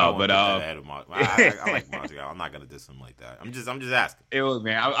 Wow. No, but I like Montreal. I'm not gonna diss him like that. I'm just asking. It was,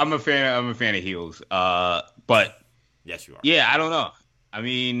 man. I'm a fan of heels. But yes, you are. Yeah, I don't know.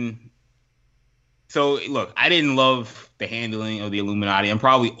 So look, I didn't love the handling of the Illuminati. I'm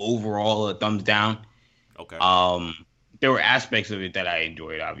probably overall a thumbs down. Okay. There were aspects of it that I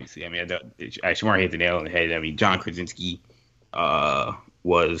enjoyed. Obviously, Shamar hit the nail on the head. John Krasinski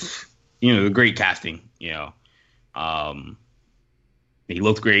was, the great casting. He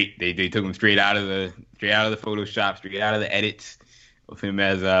looked great. They took him straight out of the Photoshop, straight out of the edits of him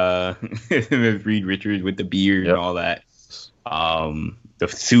as Reed Richards with the beard and all that. The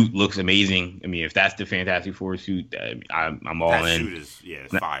suit looks amazing. If that's the Fantastic Four suit, I'm all in. That suit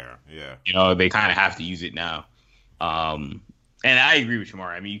is fire. Yeah. They kind of have to use it now. And I agree with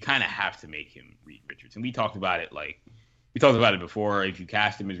Shamar. You kind of have to make him Reed Richards. And we talked about it before. If you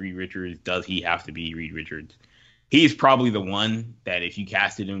cast him as Reed Richards, does he have to be Reed Richards? He's probably the one that if you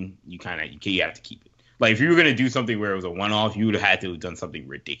casted him, you have to keep it. Like, if you were going to do something where it was a one-off, you would have had to have done something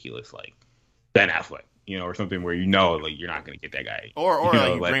ridiculous like Ben Affleck, or something where you're not going to get that guy. Or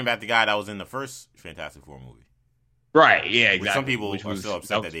bring back the guy that was in the first Fantastic Four movie. Right, yeah, exactly. Which some people are still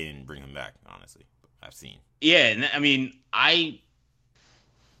upset that they didn't bring him back, honestly. I've seen. Yeah,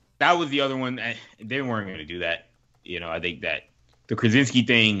 that was the other one. They weren't going to do that. I think that the Krasinski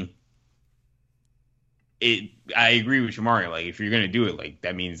thing, I agree with Shamari. Like, if you're gonna do it, like,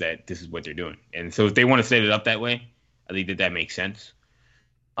 that means that this is what they're doing. And so if they want to set it up that way, I think that makes sense.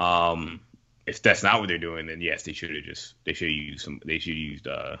 If that's not what they're doing, then yes, they should have used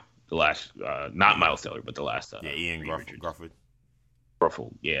the last, not Miles Teller, but the last, Ian Grufford.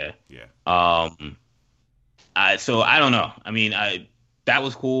 Grufford, yeah. So I don't know. I mean, that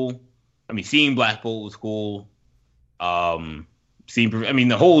was cool. I mean, seeing Black Bolt was cool. The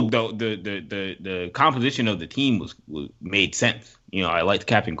whole the composition of the team was made sense. You know, I liked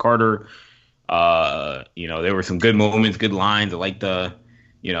Captain Carter. There were some good moments, good lines. I liked I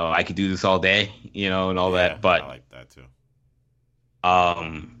could do this all day, and all that. But I like that too.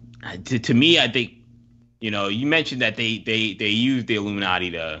 To me, I think, you mentioned that they used the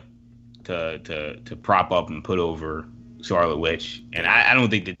Illuminati to prop up and put over Scarlet Witch, and I don't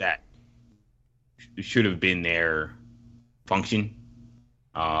think that should have been their function.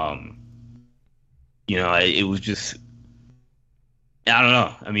 It was just, I don't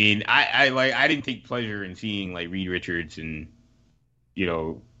know. I mean, I didn't take pleasure in seeing like Reed Richards and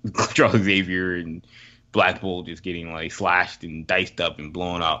Charles Xavier and Black Bolt just getting like slashed and diced up and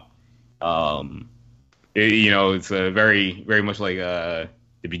blown up. It's very, very much like the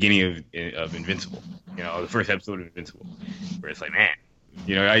beginning of Invincible. The first episode of Invincible, where it's like, man,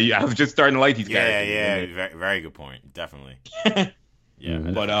 I was just starting to like these guys. Yeah. Very, very good point. Definitely.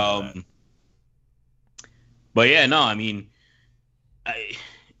 Yeah. But yeah, no, I mean,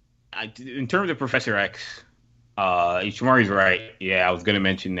 in terms of Professor X, Shamari's right. Yeah, I was going to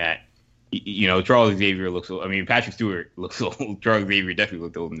mention that, Charles Xavier looks old. I mean, Patrick Stewart looks old. Charles Xavier definitely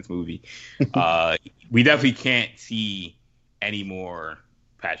looked old in this movie. We definitely can't see any more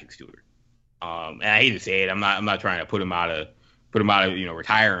Patrick Stewart. And I hate to say it, I'm not trying to put him out of,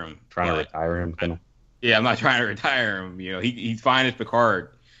 retire him. Trying to retire him. Yeah, I'm not trying to retire him. He's fine as Picard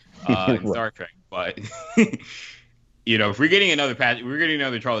in Star Trek, but if we're getting another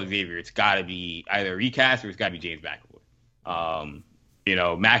Charles Xavier, it's got to be either recast or it's got to be James McAvoy.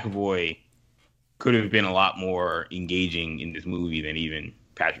 McAvoy could have been a lot more engaging in this movie than even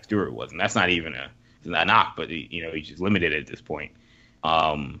Patrick Stewart was, and that's not even a knock, but he's just limited at this point.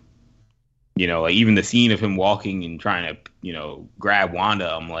 Like even the scene of him walking and trying to, grab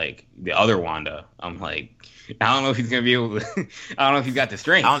Wanda, I'm like, the other Wanda, I'm like, I don't know if he's gonna be able to. I don't know if he's got the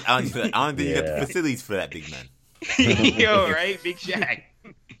strength. I don't think you got the facilities for that big man. Right, Big Shaq.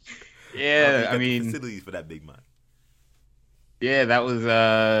 Yeah, I mean, facilities for that big man. Yeah, that was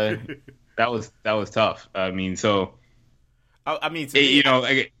tough. I mean, so. I mean, to me,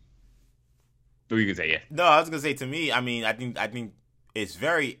 what you could say, yeah. No, I was gonna say, to me, I mean, I think it's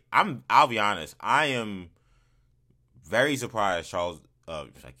very. I'll be honest. I am very surprised Charles.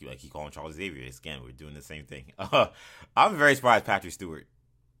 Like you calling Charles Xavier again. We're doing the same thing. I'm very surprised Patrick Stewart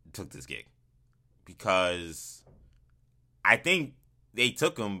took this gig, because I think they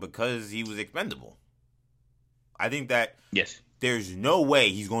took him because he was expendable. I think that there's no way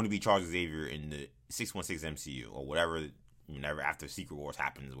he's going to be Charles Xavier in the 616 MCU or whatever. Whenever after Secret Wars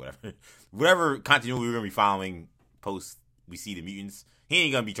happens, whatever continuity we're gonna be following post we see the mutants, he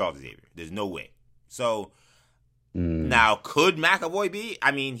ain't gonna be Charles Xavier. There's no way. So now, could McAvoy be?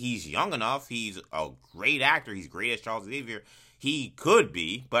 I mean, he's young enough. He's a great actor. He's great as Charles Xavier. He could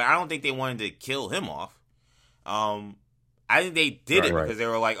be, but I don't think they wanted to kill him off. I think they did it because they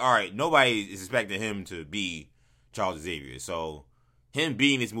were like, all right, nobody is expecting him to be Charles Xavier. So him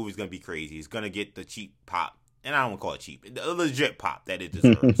being in this movie is gonna be crazy. He's gonna get the cheap pop. And I don't want to call it cheap. The legit pop that it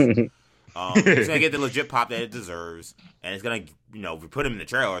deserves. It's going to get the legit pop that it deserves. And it's going to, if we put him in the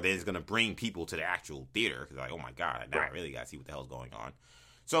trailer, then it's going to bring people to the actual theater. Because like, oh my God, now I really got to see what the hell's going on.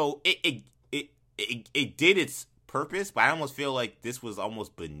 So it did its purpose, but I almost feel like this was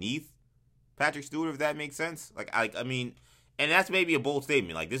almost beneath Patrick Stewart, if that makes sense. I mean, and that's maybe a bold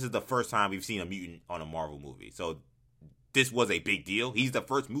statement. Like, this is the first time we've seen a mutant on a Marvel movie. So this was a big deal. He's the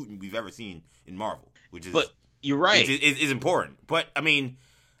first mutant we've ever seen in Marvel, which is... You're right. It's important. But, I mean,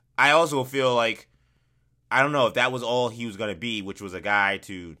 I also feel like, I don't know if that was all he was going to be, which was a guy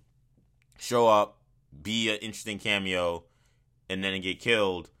to show up, be an interesting cameo, and then get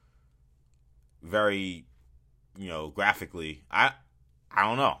killed very, graphically. I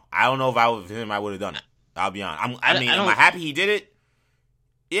don't know. I don't know if I was him, I would have done it. I'll be honest. Am I happy he did it?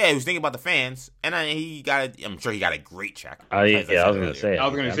 Yeah, he was thinking about the fans, and I'm sure he got a great check. I was going to say.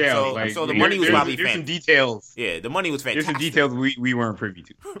 So the money was probably there's some details. Yeah, the money was fantastic. There's some details we weren't privy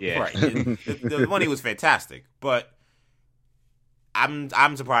to. Yeah, right. The money was fantastic, but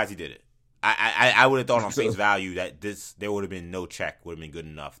I'm surprised he did it. I would have thought on face value that there would have been no check would have been good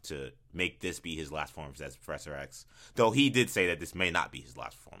enough to make this be his last performance as Professor X. Though he did say that this may not be his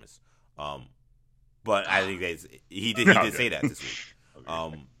last performance. But I think he did say that this week.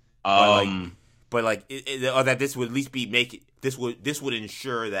 But that this would at least be this would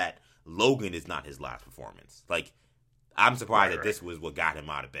ensure that Logan is not his last performance. Like, I'm surprised that this was what got him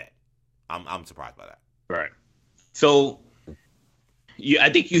out of bed. I'm surprised by that. Right. So, I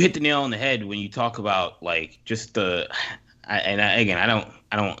think you hit the nail on the head when you talk about like just I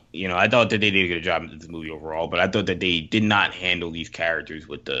thought that they did a good job in this movie overall, but I thought that they did not handle these characters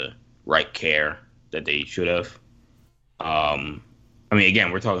with the right care that they should have. I mean,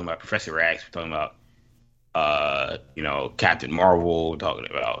 again, we're talking about Professor X, we're talking about Captain Marvel, we're talking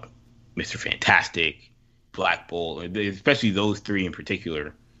about Mr. Fantastic, Black Bolt, especially those three in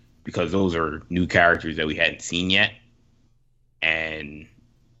particular, because those are new characters that we hadn't seen yet. And,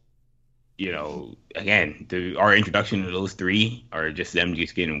 again, our introduction to those three are just them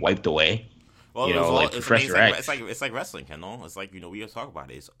just getting wiped away. Well, Professor X. It's like wrestling, Kendall. It's like, we just talk about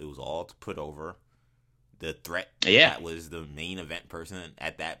it. It was all to put over the threat that was the main event person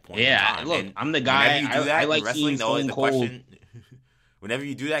at that point. Yeah, in time. Look, and I'm the guy. I like seeing Stone Cold. Whenever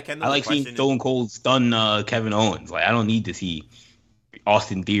you do that, Kendall, I like seeing Stone Cold stun Kevin Owens. Like, I don't need to see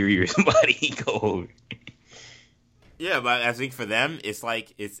Austin Theory or somebody go over. Yeah, but I think for them, it's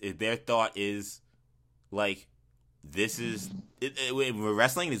like their thought is like, this is with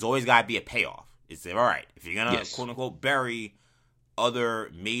wrestling. There's always got to be a payoff. It's all right if you're gonna quote unquote bury other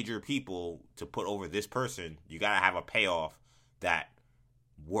major people to put over this person, you gotta have a payoff that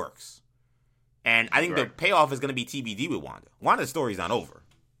works. And I think the payoff is gonna be TBD with Wanda. Wanda's story's not over,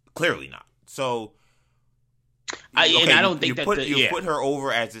 clearly not. So, I don't think you put her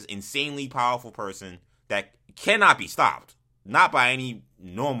over as this insanely powerful person that cannot be stopped, not by any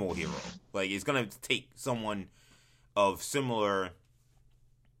normal hero. Like, it's gonna take someone of similar,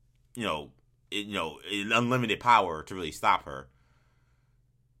 unlimited power to really stop her.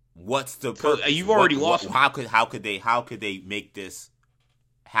 What's the purpose? You've already lost. How could they make this?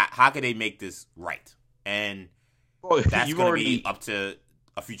 How could they make this right? And that's going to be up to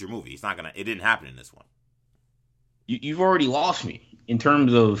a future movie. It's not gonna. It didn't happen in this one. You've already lost me in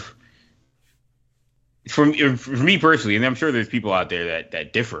terms of. For me personally, and I'm sure there's people out there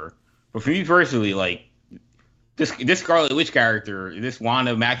that differ, but for me personally, like this Scarlet Witch character, this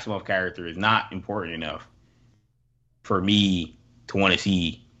Wanda Maximoff character is not important enough for me to want to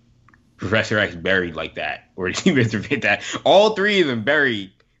see Professor X buried like that, or to see Mr. Fantastic. All three of them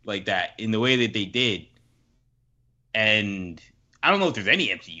buried like that in the way that they did. And I don't know if there's any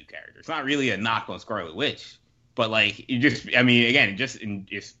MCU character. It's not really a knock on Scarlet Witch, but like in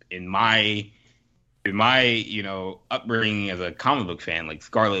my upbringing as a comic book fan, like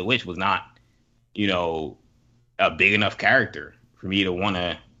Scarlet Witch was not, a big enough character for me to want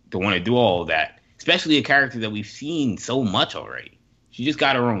to do all of that, especially a character that we've seen so much already. She just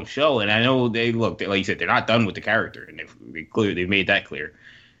got her own show, and I know like you said, they're not done with the character, and they've made that clear.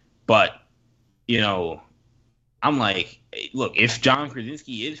 But I'm like, look, if John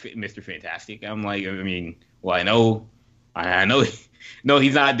Krasinski is Mr. Fantastic, I'm like, I know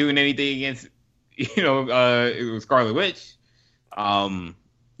he's not doing anything against Scarlet Witch.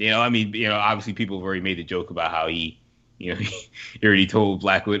 Obviously people have already made the joke about how he already told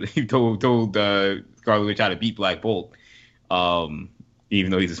he told Scarlet Witch how to beat Black Bolt, even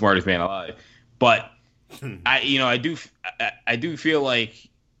though he's the smartest man alive. But I do feel like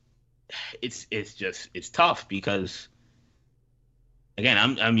it's tough because,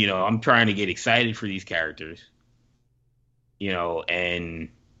 again, I'm trying to get excited for these characters, and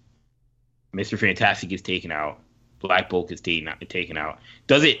Mr. Fantastic is taken out. Black Bolt is taken out.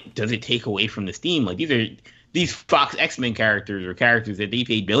 Does it take away from the steam? Like, these Fox X-Men characters are characters that they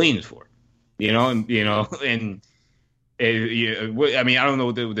paid billions for, I don't know,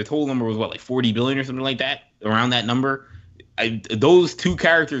 the total number was like 40 billion or something like that, around that number. Those two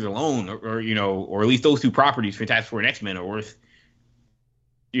characters alone, or at least those two properties, Fantastic Four and X-Men, are worth,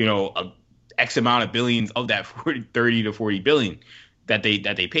 a X amount of billions of that 30 to 40 billion that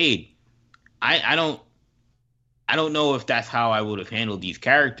they paid. I don't know if that's how I would have handled these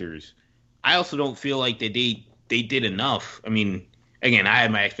characters. I also don't feel like that they did enough. I mean, again, I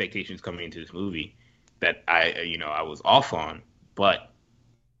had my expectations coming into this movie that I was off on, but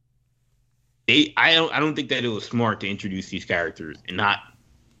I don't think that it was smart to introduce these characters and not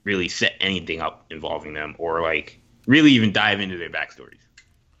really set anything up involving them, or like really even dive into their backstories.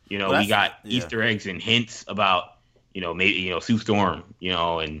 We got Easter eggs and hints about maybe Sue Storm,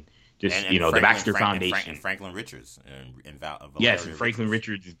 and just the Baxter Foundation, and Franklin Richards, and yes, and Franklin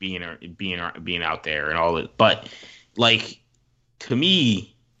Richards is being out there and all that. But like, to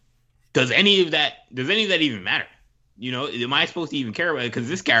me, does any of that even matter? Am I supposed to even care about it? Because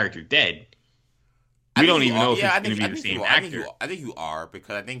this character's dead. We don't even know if it's going to be the same actor. I think you are,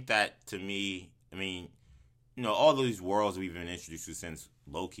 because I think that, to me, I mean, all these worlds we've been introduced to since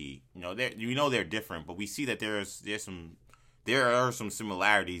Loki, they're different, but we see that there are some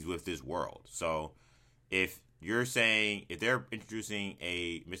similarities with this world. So if you're saying, if they're introducing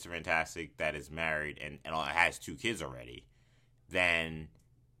a Mr. Fantastic that is married and has 2 kids already, then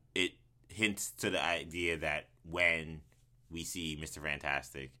it hints to the idea that when we see Mr.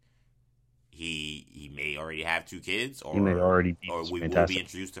 Fantastic, he may already have 2 kids, or he may already be or we will be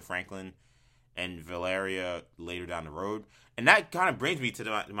introduced to Franklin and Valeria later down the road. And that kind of brings me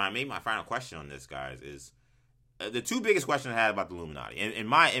to my final question on this, guys, is the 2 biggest questions I had about the Illuminati. In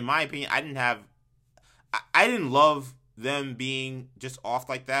my opinion, I didn't love them being just off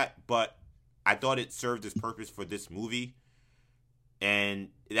like that, but I thought it served its purpose for this movie. And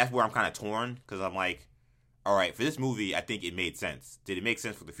that's where I'm kind of torn, because I'm like, all right, for this movie, I think it made sense. Did it make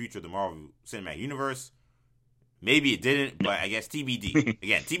sense for the future of the Marvel Cinematic Universe? Maybe it didn't, but I guess TBD.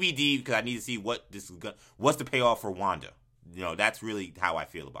 Again, TBD, because I need to see what's the payoff for Wanda. That's really how I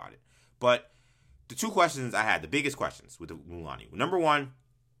feel about it. But the 2 questions I had, the biggest questions with the Illuminati. Number 1,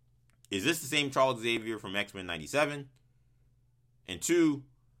 is this the same Charles Xavier from X-Men 97? And 2,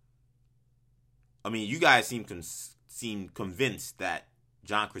 I mean, you guys seem convinced that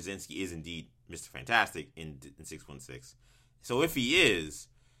John Krasinski is indeed Mr. Fantastic in 616. So if he is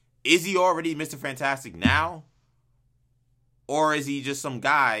he already Mr. Fantastic now? Or is he just some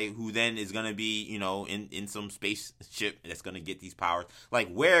guy who then is going to be, in some spaceship that's going to get these powers?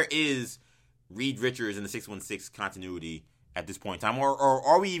 Like, where is Reed Richards in the 616 continuity at this point in time? Or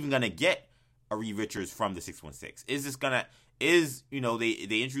are we even going to get a Reed Richards from the 616? Is this going to...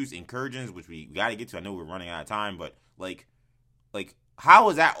 they introduce incursions, which we got to get to. I know we're running out of time, but like how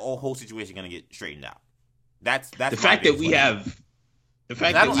is that whole situation going to get straightened out? That's the fact that we have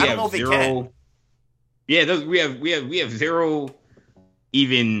zero. Yeah, we have zero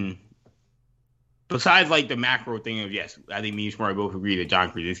even. Besides like the macro thing of, yes, I think me and Smart both agree that John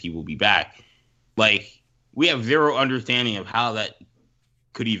Krasinski will be back. Like, we have zero understanding of how that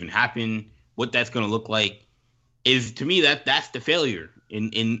could even happen, what that's going to look like. To me, that's the failure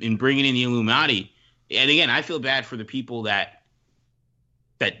in bringing in the Illuminati. And again, I feel bad for the people that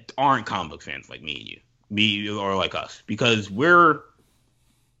aren't comic book fans like me or like us, because we're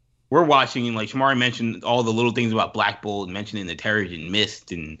watching, and like Shamari mentioned all the little things about Black Bolt, mentioning the Terrigen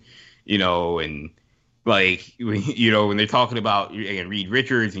Mist, and and like when they're talking about, again, Reed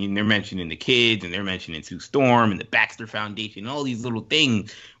Richards, and they're mentioning the kids, and they're mentioning Sue Storm and the Baxter Foundation, all these little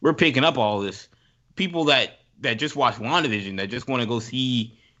things. We're picking up all this. People that just watch WandaVision, that just want to go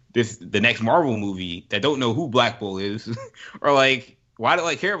see the next Marvel movie, that don't know who Black Bolt is, are like, why do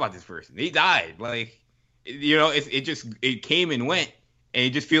I care about this person? He died. Like, it came and went, and it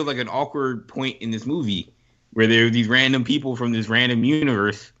just feels like an awkward point in this movie where there are these random people from this random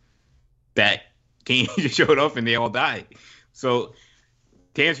universe that just showed up and they all died. So,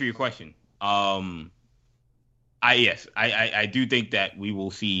 to answer your question, I do think that we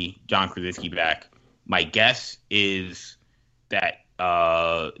will see John Krasinski back. My guess is that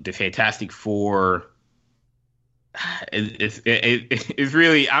the Fantastic Four is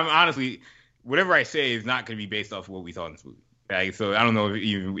really, I'm honestly, whatever I say is not going to be based off of what we saw in this movie. Like, so I don't know if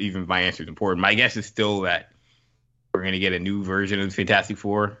even my answer is important. My guess is still that we're going to get a new version of the Fantastic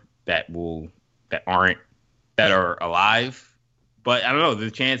Four that are alive. But I don't know,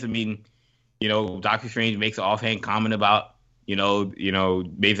 there's a chance. I mean, Doctor Strange makes an offhand comment about,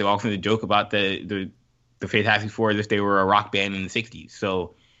 makes an offhand joke about the Fantastic Four as if they were a rock band in the 60s.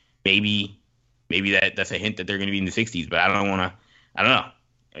 So maybe that's a hint that they're going to be in the 60s, but I don't know.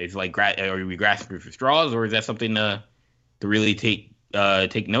 It's like, are we grasping for straws, or is that something to really take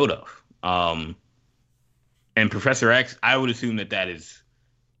note of? And Professor X, I would assume that is,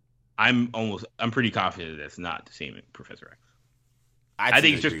 I'm pretty confident that's not the same Professor X. I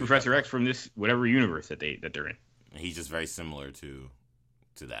think it's just Professor X from this whatever universe that they're in. He's just very similar to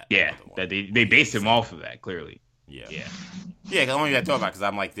that. Yeah, that they based him off of that, clearly. Yeah. Because I wanted to talk about, because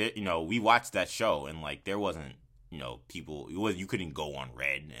I'm like, we watched that show, and like there wasn't, people. You couldn't go on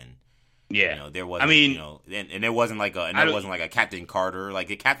Red, and there wasn't. I mean, and there wasn't like a Captain Carter. Like,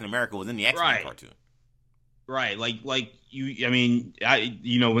 Captain America was in the X-Men cartoon. Right, like you. I mean,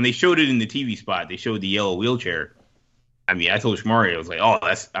 when they showed it in the TV spot, they showed the yellow wheelchair. I mean, I told Shmari, I was like, oh,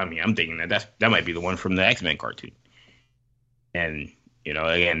 I'm thinking that might be the one from the X-Men cartoon. And You know,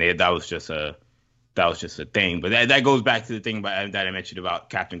 again, that was just a thing. But that goes back to the thing that I mentioned about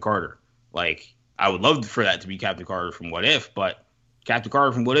Captain Carter. Like, I would love for that to be Captain Carter from What If, but Captain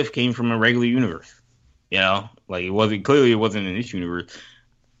Carter from What If came from a regular universe. You know, like it wasn't in this universe.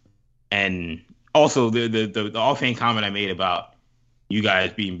 And also the offhand comment I made about you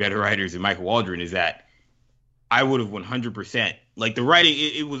guys being better writers than Michael Waldron is that I would have 100%, like the writing,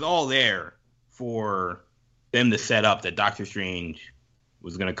 it was all there for them to set up that Doctor Strange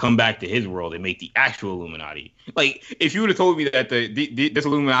was going to come back to his world and make the actual Illuminati. Like, if you would have told me that this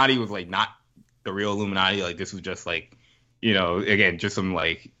Illuminati was like not the real Illuminati, like this was just like, you know, again, just some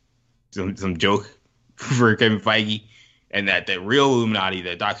joke for Kevin Feige, and that the real Illuminati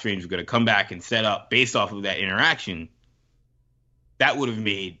that Doctor Strange was going to come back and set up based off of that interaction, that would have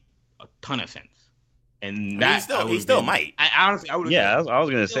made a ton of sense. And that he still might. I honestly, I would have. Yeah, I was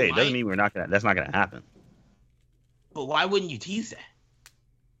going to say, it doesn't mean that's not going to happen. But why wouldn't you tease that?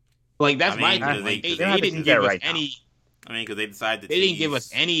 Like, that's my thing. Like, they didn't give us any. I mean, because they decided they didn't give us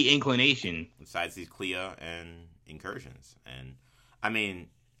any inclination besides these Clea and incursions, and I mean.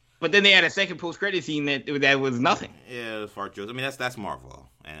 But then they had a second post-credit scene that was nothing. Yeah, fart jokes. I mean, that's Marvel,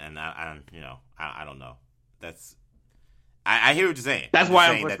 and I don't know. I hear what you're saying. That's why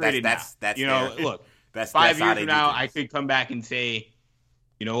I'm frustrated now. That's you know, look. That's 5 years from now, I could come back and say,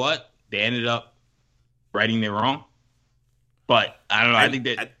 you know what? They ended up righting their wrong. But I don't know. I think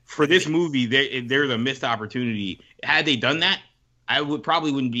that for this movie, there's a missed opportunity. Had they done that, I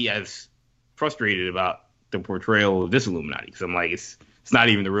wouldn't be as frustrated about the portrayal of this Illuminati. Because I'm like, it's not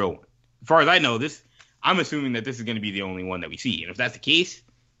even the real one. As far as I know, I'm assuming that this is going to be the only one that we see. And if that's the case,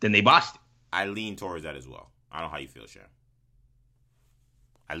 then they botched it. I lean towards that as well. I don't know how you feel, Sharon.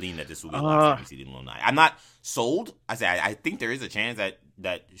 I lean that this will be the last time we see the Illuminati. I'm not sold. I think there is a chance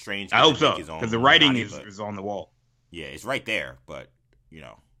that Strange. I hope so, because the writing is on the wall. Yeah, it's right there, but you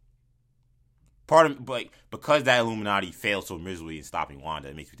know, part of like because that Illuminati failed so miserably in stopping Wanda,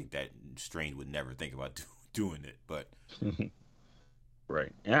 it makes me think that Strange would never think about doing it. But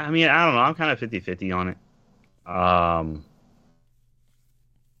right, yeah, I mean, I don't know. I'm kind of 50-50 on it.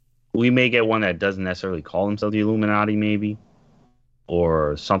 We may get one that doesn't necessarily call himself the Illuminati, maybe.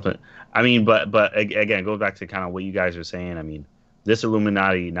 Or something. I mean, but again, it goes back to kind of what you guys are saying. I mean, this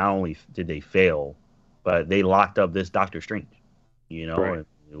Illuminati, not only did they fail, but they locked up this Doctor Strange. You know, right.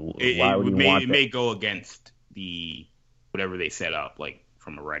 It may go against whatever they set up, like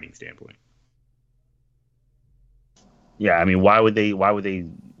from a writing standpoint. Yeah, I mean, why would he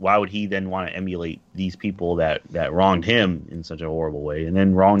then want to emulate these people that wronged him in such a horrible way, and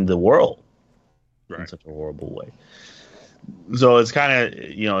then wronged the world in such a horrible way? So it's kind of,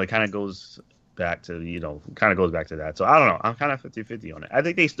 it kind of goes back to, that. So I don't know. I'm kind of 50-50 on it. I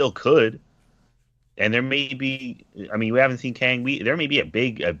think they still could. And there may be, I mean, we haven't seen Kang. There may be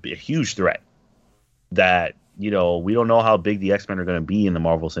a huge threat that, we don't know how big the X-Men are going to be in the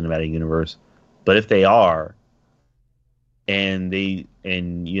Marvel Cinematic Universe. But if they are, and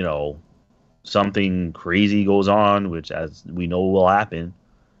something crazy goes on, which as we know will happen,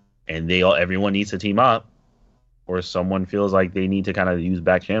 and everyone needs to team up, or someone feels like they need to kind of use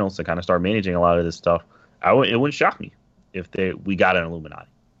back channels to kind of start managing a lot of this stuff, it wouldn't shock me if we got an Illuminati.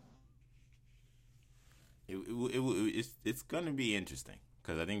 It's going to be interesting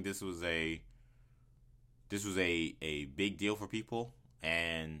because I think this was a big deal for people,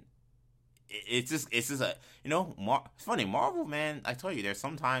 and it's just a it's funny, Marvel, man. I tell you, there's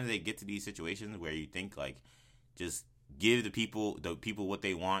sometimes they get to these situations where you think like just give the people what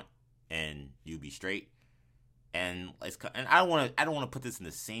they want and you be straight. And I don't want to put this in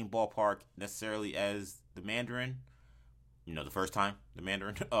the same ballpark necessarily as the Mandarin, the first time the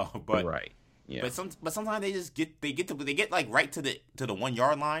Mandarin. But right, yeah. But sometimes they just get like right to the 1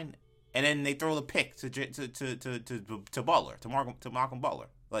 yard line, and then they throw the pick to Butler, to Malcolm Butler.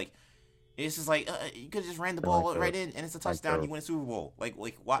 Like it's just like you could just ran the ball right in, and it's a touchdown. You win a Super Bowl. Like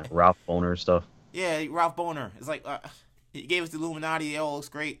why? Ralph Boner stuff. Yeah, Ralph Boner. It's like he gave us the Illuminati. It all looks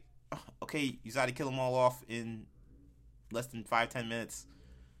great. Okay, you decided to kill them all off in less than 5-10 minutes.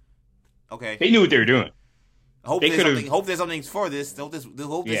 Okay, they knew what they were doing. Hope there's something for this. Hope this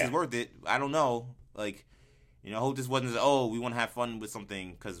is worth it. I don't know. Like, hope this wasn't. We want to have fun with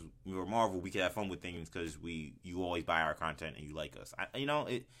something because we were Marvel. We could have fun with things because you always buy our content and you like us.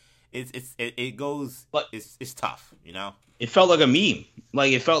 It goes. But it's tough. It felt like a meme.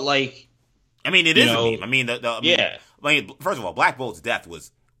 Like it felt like. I mean, it is a meme. I mean, first of all, Black Bolt's death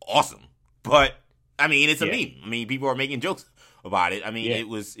was awesome, but I mean, it's a meme. I mean, people are making jokes about it. I mean, it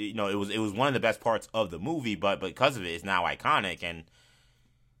was it was one of the best parts of the movie, but because of it, it's now iconic. And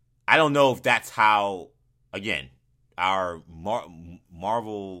I don't know if that's how. Again, our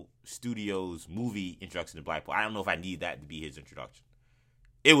Marvel Studios movie introduction to Black Bolt. I don't know if I need that to be his introduction.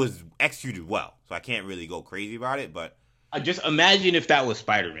 It was executed well, so I can't really go crazy about it. But I just imagine if that was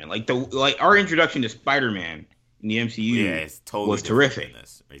Spider-Man, like our introduction to Spider-Man in the MCU, it's totally was terrific.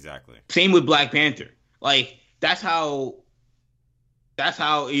 Exactly. Same with Black Panther. Like that's how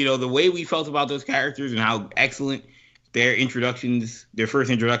the way we felt about those characters and how excellent their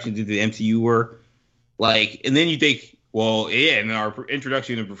first introductions into the MCU were. Like, and then you think, well, yeah, and our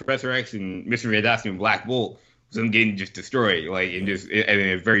introduction to Professor X and Mr. Fantastic and Black Bolt was them getting just destroyed, like in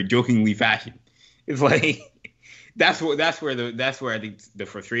a very jokingly fashion. It's like that's where I think the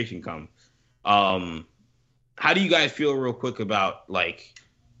frustration comes. How do you guys feel, real quick, about like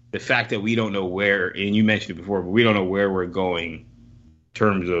the fact that we don't know where, and you mentioned it before, but we don't know where we're going in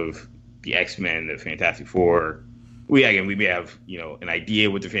terms of the X-Men, the Fantastic Four. We may have an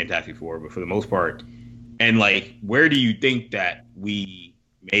idea what the Fantastic Four, but for the most part. And, like, where do you think that we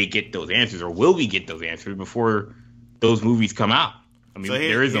may get those answers, or will we get those answers before those movies come out? I mean,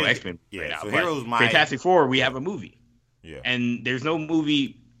 there is no X-Men right now. So Fantastic Four, we have a movie. Yeah. And there's no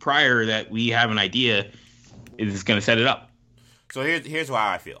movie prior that we have an idea is going to set it up. So here's how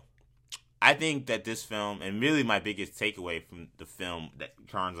I feel. I think that this film, and really my biggest takeaway from the film, that in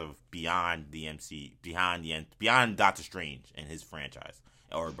terms of beyond the MC, beyond Doctor Strange and his franchise,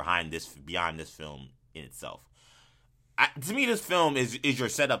 or beyond this film in itself. To me, this film is your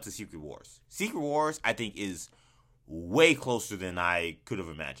setup to Secret Wars. Secret Wars, I think, is way closer than I could have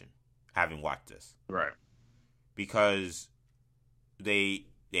imagined having watched this. Right. Because they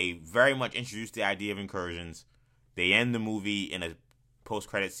very much introduced the idea of incursions. They end the movie in a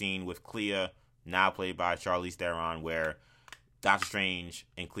post-credit scene with Clea, now played by Charlize Theron, where Doctor Strange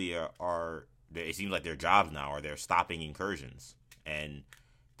and Clea it seems like their jobs now are they're stopping incursions. And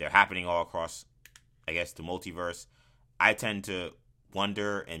they're happening all across, I guess, the multiverse. I tend to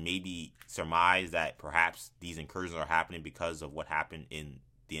wonder and maybe surmise that perhaps these incursions are happening because of what happened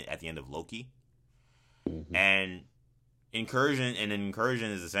at the end of Loki. Mm-hmm. And incursion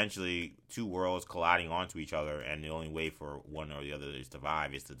is essentially two worlds colliding onto each other, and the only way for one or the other to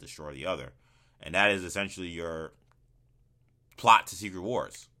survive is to destroy the other. And that is essentially your plot to Secret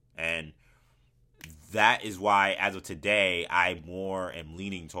Wars. And that is why, as of today, I more am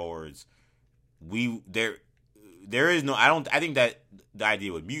leaning towards I think that the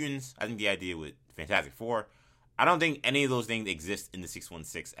idea with mutants, I think the idea with Fantastic Four, I don't think any of those things exist in the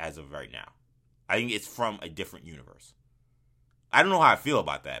 616 as of right now. I think it's from a different universe. I don't know how I feel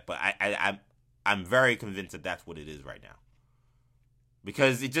about that, but I'm very convinced that that's what it is right now.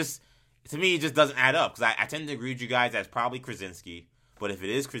 Because to me, it just doesn't add up. Because I tend to agree with you guys that's probably Krasinski. But if it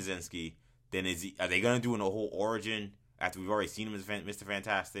is Krasinski, then are they going to do a whole origin after we've already seen him as Mr.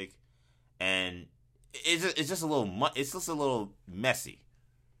 Fantastic? And it's just a little messy.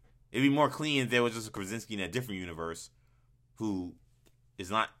 It'd be more clean if there was just a Krasinski in a different universe who is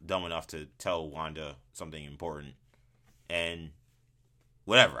not dumb enough to tell Wanda something important. And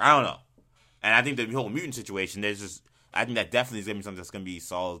whatever. I don't know. And I think the whole mutant situation, I think that definitely is going to be something that's going to be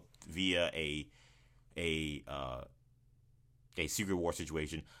solved via a Secret War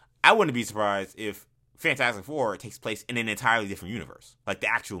situation. I wouldn't be surprised if Fantastic Four takes place in an entirely different universe, like the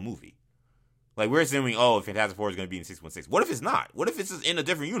actual movie. Like, we're assuming, Fantastic Four is going to be in 616. What if it's not? What if it's in a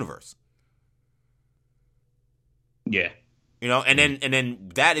different universe? Yeah. And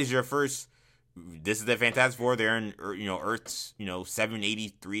then that is your first. This is the Fantastic Four. They're in, Earth's,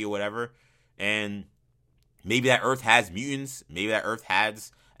 783 or whatever. And maybe that Earth has mutants. Maybe that Earth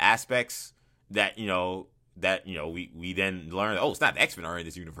has aspects that, we then learn, it's not the X-Men are in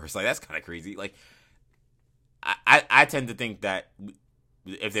this universe. Like, that's kind of crazy. Like, I tend to think that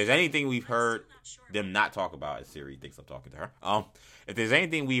if there's anything we've heard them not talk about, as Siri thinks I'm talking to her. If there's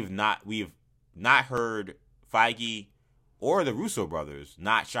anything we've not heard Feige or the Russo brothers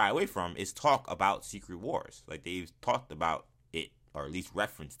not shy away from, is talk about Secret Wars. Like, they've talked about it, or at least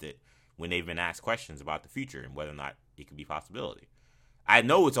referenced it, when they've been asked questions about the future and whether or not it could be a possibility. I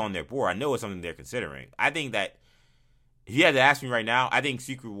know it's on their board. I know it's something they're considering. I think that, if you had to ask me right now, I think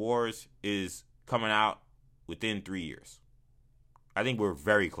Secret Wars is coming out within 3 years. I think we're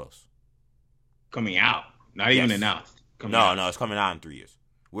very close. Coming out? Not even announced. No, it's coming out in 3 years.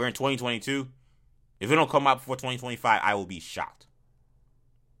 We're in 2022. If it don't come out before 2025, I will be shocked.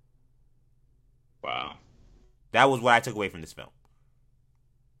 Wow. That was what I took away from this film.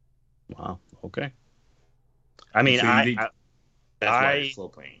 Wow. Okay. I mean, right.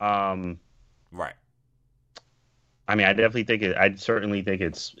 I mean, I definitely think I certainly think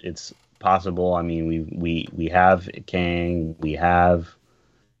it's possible. I mean, we have Kang, we have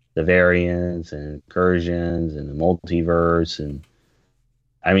the variants and incursions and the multiverse, and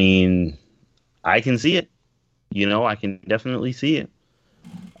I mean, I can see it. I can definitely see it.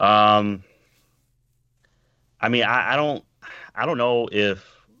 Um, I mean, I don't know if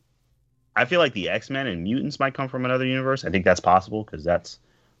I feel like the X-Men and mutants might come from another universe. I think that's possible because that's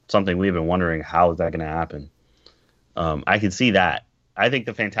something we've been wondering, how is that going to happen. I can see that. I think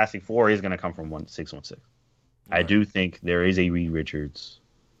the Fantastic Four is going to come from 616. Okay. I do think there is a Reed Richards,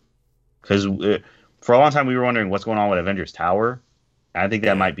 because for a long time we were wondering what's going on with Avengers Tower. I think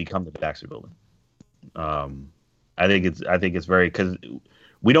that might become the Baxter Building. I think it's very, because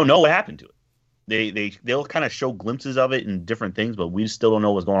we don't know what happened to it. They'll kind of show glimpses of it and different things, but we still don't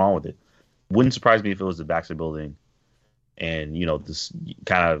know what's going on with it. Wouldn't surprise me if it was the Baxter Building, and this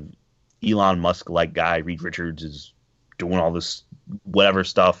kind of Elon Musk like guy, Reed Richards, is doing all this whatever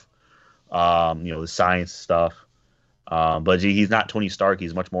stuff, the science stuff. But he's not Tony Stark.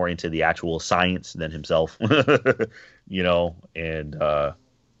 He's much more into the actual science than himself, and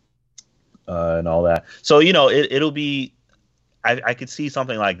all that. So it'll be. I could see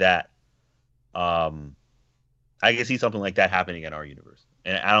something like that. I could see something like that happening in our universe,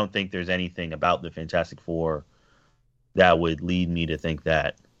 and I don't think there's anything about the Fantastic Four that would lead me to think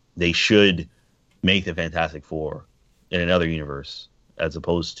that they should make the Fantastic Four in another universe as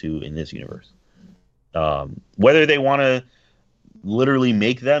opposed to in this universe. Whether they want to literally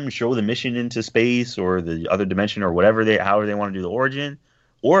make them show the mission into space or the other dimension or however they want to do the origin,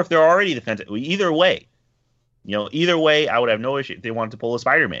 or if they're already the Fantastic, either way, I would have no issue if they wanted to pull a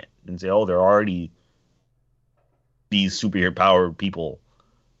Spider-Man and say, oh, they're already these superhero powered people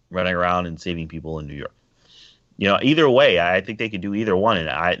running around and saving people in New York. Either way, I think they could do either one, and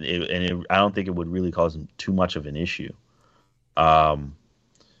I don't think it would really cause them too much of an issue.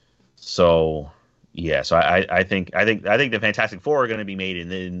 So I think the Fantastic Four are going to be made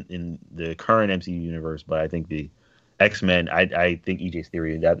in the current MCU universe, but I think the X-Men, I think EJ's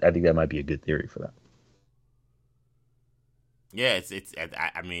theory, I think that might be a good theory for that. Yeah,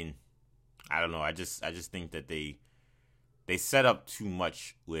 I mean, I don't know. I just think that they set up too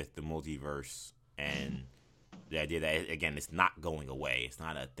much with the multiverse, and the idea that, again, it's not going away. It's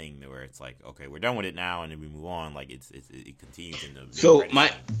not a thing where it's like, okay, we're done with it now and then we move on. Like it continues in the. So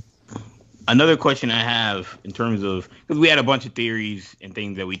another question I have in terms of, because we had a bunch of theories and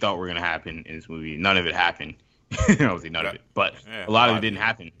things that we thought were going to happen in this movie. None of it happened. Obviously, none of it, but a lot of it didn't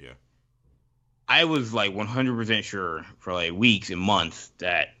happen. Yeah. I was like 100% sure for like weeks and months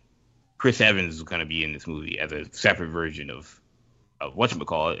that Chris Evans was going to be in this movie as a separate version of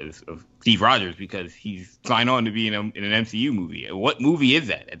whatchamacallit, of Steve Rogers, because he's signed on to be in an MCU movie. What movie is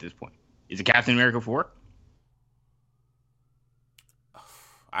that at this point? Is it Captain America 4?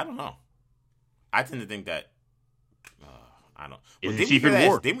 I don't know. I tend to think that I don't. Is it Secret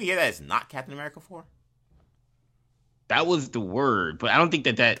War? Didn't we hear that it's not Captain America 4? That was the word, but I don't think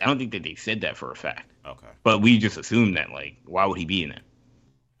that they said that for a fact. Okay. But we just assumed that, like, why would he be in that?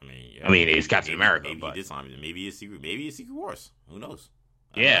 I mean, it's Captain America. Maybe but he did something. Maybe it's Secret Wars. Who knows?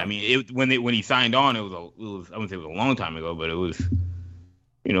 I mean, when he signed on, it was I wouldn't say it was a long time ago, but it was,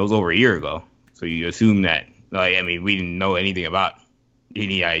 it was over a year ago. So you assume that, like, I mean, we didn't know anything about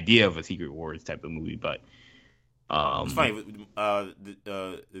any idea of a Secret Wars type of movie, but it's funny.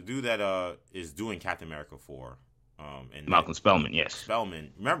 The dude that is doing Captain America 4, and Malcolm Spellman, yes.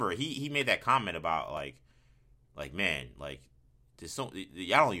 Spellman. Remember, he made that comment about like man, like there's so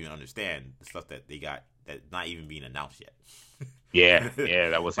y'all don't even understand the stuff that they got that's not even being announced yet. Yeah,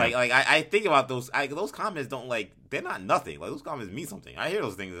 that was like I think about those comments they're not nothing. Like those comments mean something. I hear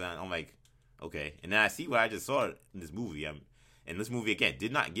those things and I'm like, okay, and then I see what I just saw in this movie. And this movie again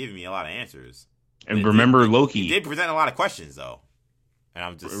did not give me a lot of answers. And remember Loki. It did present a lot of questions though. And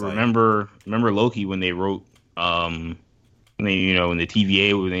I'm just remember Loki when they wrote in the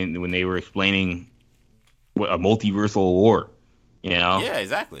TVA when they were explaining what a multiversal war, Yeah,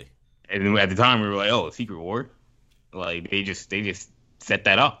 exactly. And at the time we were like, oh, a Secret War. Like they just set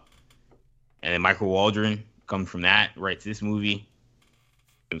that up. And then Michael Waldron comes from that, writes this movie.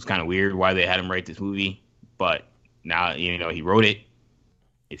 It was kind of weird why they had him write this movie, but now he wrote it.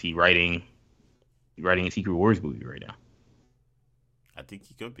 Is he writing a Secret Wars movie right now? I think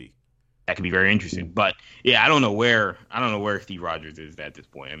he could be. That could be very interesting. But yeah, I don't know where Steve Rogers is at this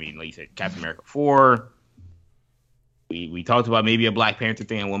point. I mean, like you said, Captain America 4. We talked about maybe a Black Panther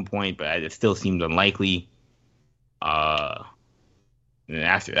thing at one point, but it still seemed unlikely. And then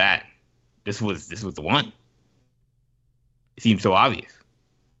after that, this was the one. It seemed so obvious.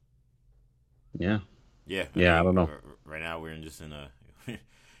 Yeah. Yeah. I don't know. Right now we're we're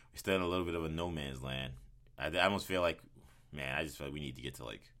still in a little bit of a no man's land. I almost feel like, man, I just feel like we need to get to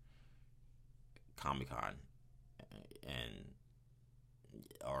like Comic-Con, and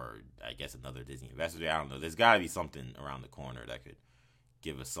or I guess another Disney Investor Day. I don't know. There's got to be something around the corner that could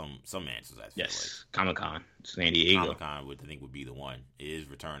give us some answers. I feel yes, like Comic-Con, San Diego. Comic-Con I think would be the one. It is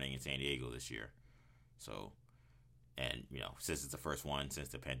returning in San Diego this year, so and since it's the first one since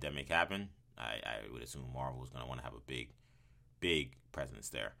the pandemic happened, I would assume Marvel is going to want to have a big presence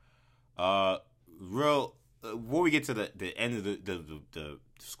there. Before we get to the end of the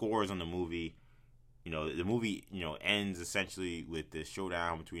scores on the movie, the movie ends essentially with this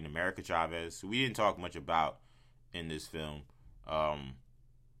showdown between America Chavez, who we didn't talk much about in this film.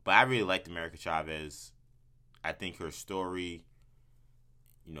 But I really liked America Chavez. I think her story,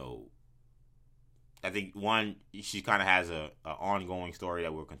 I think one, she kind of has a ongoing story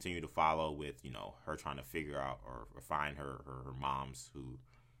that we'll continue to follow with, her trying to figure out or find her moms who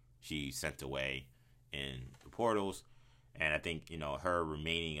she sent away in the portals. And I think, her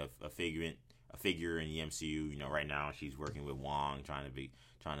remaining a figure in the MCU, right now she's working with Wong, trying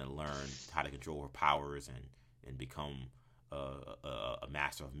to learn how to control her powers and become a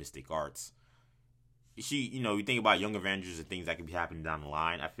master of mystic arts. She, you think about Young Avengers and things that could be happening down the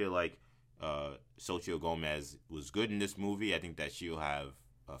line. I feel like Xochitl Gomez was good in this movie. I think that she'll have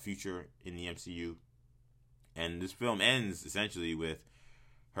a future in the MCU. And this film ends essentially with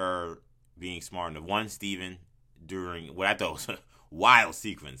her being smart enough. One, Steven, during what I thought was a wild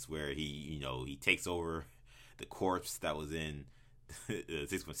sequence where he takes over the corpse that was in the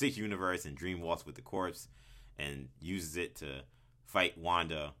 616 universe and dream walks with the corpse and uses it to fight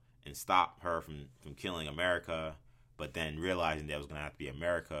Wanda and stop her from killing America, but then realizing that it was going to have to be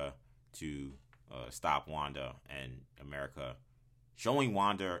America to stop Wanda, and America showing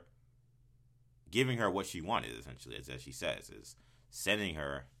Wanda, giving her what she wanted, essentially, as she says, is sending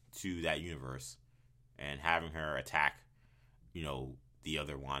her to that universe and having her attack, the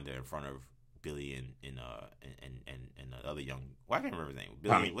other Wanda in front of Billy and the other young. Well, I can't remember his name.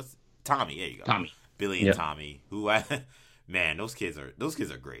 Billy, Tommy? There you go. Tommy. Billy and Tommy, who man, those kids are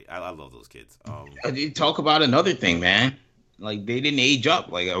great. I love those kids. Talk about another thing, man. Like, they didn't age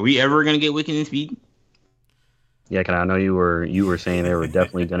up. Like, are we ever gonna get Wiccan and Speed? Yeah, I know you were saying they were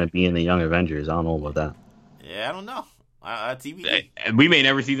definitely gonna be in the Young Avengers. I don't know about that. Yeah, I don't know. TBD. We may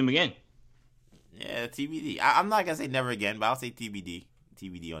never see them again. Yeah, TBD. I'm not gonna say never again, but I'll say TBD.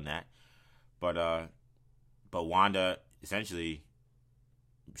 TBD on that. But Wanda essentially,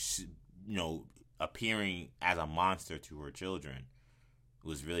 appearing as a monster to her children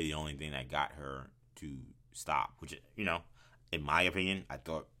was really the only thing that got her to stop. Which, in my opinion, I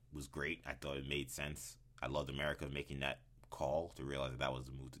thought was great. I thought it made sense. I loved America making that call to realize that was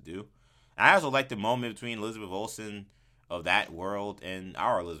the move to do. And I also liked the moment between Elizabeth Olsen of that world and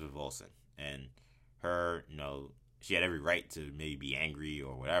our Elizabeth Olsen. And her, she had every right to maybe be angry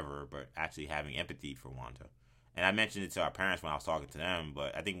or whatever, but actually having empathy for Wanda. And I mentioned it to our parents when I was talking to them,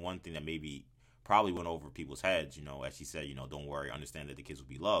 but I think one thing that maybe probably went over people's heads, as she said, don't worry, understand that the kids will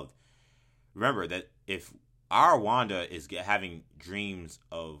be loved. Remember that if our Wanda is having dreams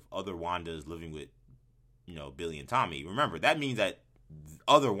of other Wandas living with, Billy and Tommy, remember, that means that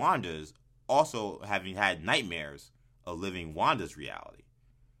other Wandas also having had nightmares of living Wanda's reality.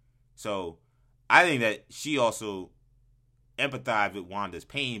 So I think that she also empathized with Wanda's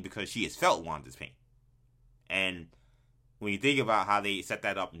pain because she has felt Wanda's pain. And when you think about how they set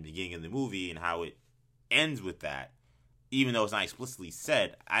that up in the beginning of the movie and how it ends with that, even though it's not explicitly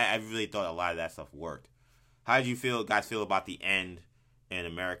said, I really thought a lot of that stuff worked. How did you guys feel about the end and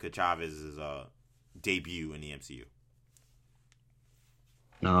America Chavez's debut in the MCU?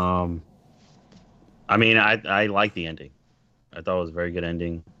 I mean, I like the ending. I thought it was a very good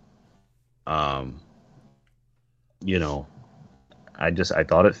ending. I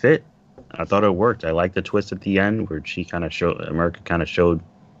thought it fit. I thought it worked. I liked the twist at the end where America kind of showed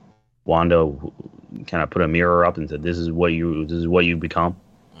Wanda, kind of put a mirror up and said, "This is what you become."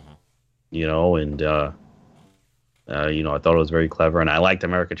 Mm-hmm. I thought it was very clever, and I liked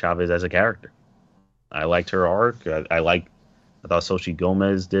America Chavez as a character. I liked her arc. I thought Xochitl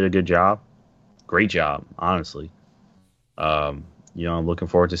Gomez did a good job. Great job, honestly. I'm looking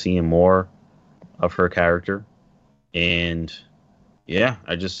forward to seeing more of her character. And yeah,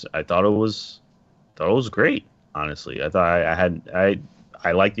 I thought it was great, honestly. I thought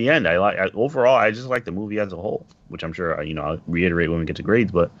I liked the end. Overall, I just liked the movie as a whole, which I'm sure, I'll reiterate when we get to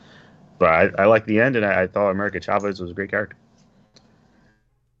grades, but I liked the end, and I thought America Chavez was a great character.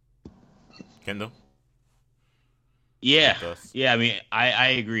 Kendall? Yeah. I mean, I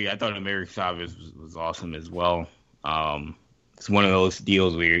agree. I thought America Chavez was awesome as well. It's one of those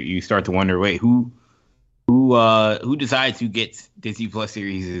deals where you start to wonder, wait, who decides who gets Disney Plus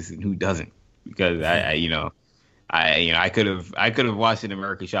series and who doesn't? because I could have watched an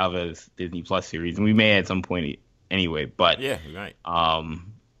America Chavez Disney Plus series, and we may at some point anyway. But Yeah, you're right.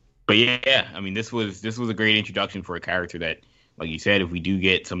 But yeah, I mean, this was a great introduction for a character that, like you said, if we do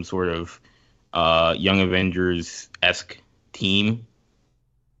get some sort of Young Avengers-esque team,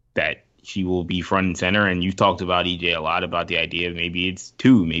 that she will be front and center. And you've talked about EJ a lot about the idea of maybe it's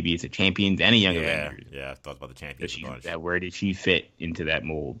two, maybe it's a Champions and a Young Avengers. Yeah, I thought about the Champions. Where did she fit into that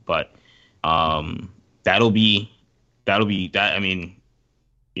mold? But that'll be that. I mean,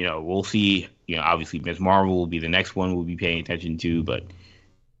 we'll see. Obviously, Ms. Marvel will be the next one we'll be paying attention to. But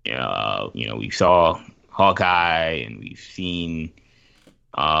we saw Hawkeye, and we've seen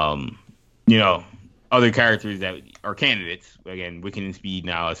other characters that are candidates. Again, Wiccan and Speed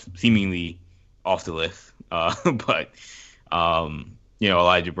now is seemingly off the list. But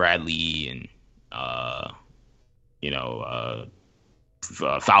Elijah Bradley and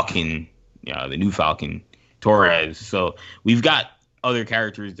Falcon, the new Falcon, Torres. So we've got other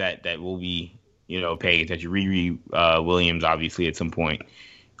characters that will be paying attention. Riri Williams, obviously, at some point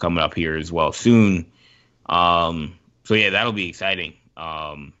coming up here as well soon. So yeah, that'll be exciting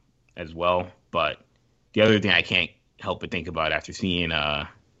as well. But the other thing I can't help but think about after seeing the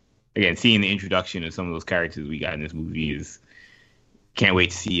introduction of some of those characters we got in this movie is can't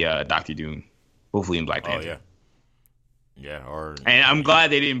wait to see Doctor Doom, hopefully in Black Panther. And I'm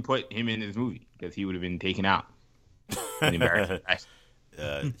glad they didn't put him in this movie because he would have been taken out. True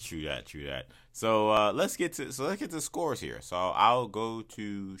that. So let's get to scores here. So I'll go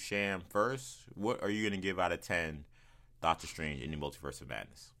to Sham first. What are you going to give out of 10 Doctor Strange in the Multiverse of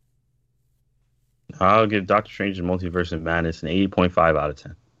Madness? I'll give Doctor Strange in Multiverse of Madness an 8.5 out of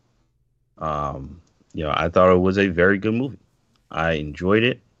 10. I thought it was a very good movie. I enjoyed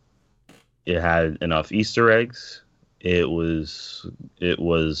it. It had enough Easter eggs. It was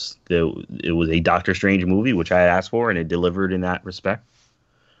a Doctor Strange movie, which I had asked for, and it delivered in that respect.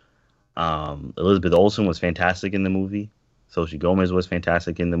 Elizabeth Olsen was fantastic in the movie. Xochitl Gomez was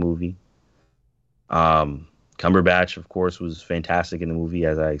fantastic in the movie. Cumberbatch, of course, was fantastic in the movie,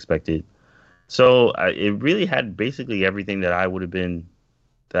 as I expected. So it really had basically everything that I would have been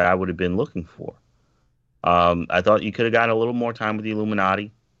looking for. I thought you could have gotten a little more time with the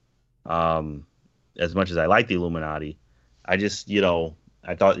Illuminati. As much as I like the Illuminati, I just, I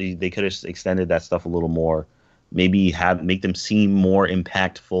thought they could have extended that stuff a little more. Maybe make them seem more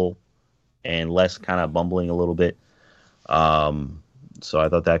impactful and less kind of bumbling a little bit. So I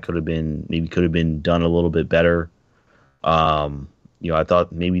thought that could have been done a little bit better. I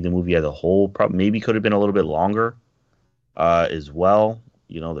thought maybe the movie as a whole maybe could have been a little bit longer as well.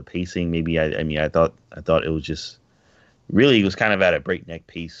 The pacing, maybe, I thought it was just really, it was kind of at a breakneck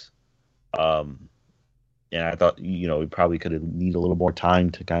pace. And I thought, we probably could have needed a little more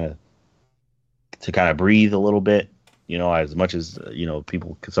time to kind of breathe a little bit, as much as,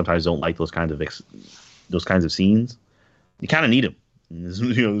 people sometimes don't like those kinds of scenes. You kind of need them. And this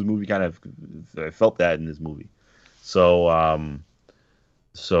movie kind of, I felt that in this movie. So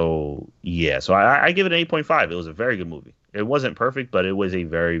yeah, so I give it an 8.5. It was a very good movie. It wasn't perfect, but it was a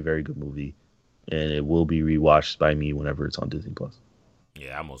very, very good movie, and it will be rewatched by me whenever it's on Disney Plus.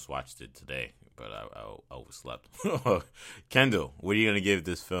 Yeah, I almost watched it today, but I overslept. Kendall, what are you gonna give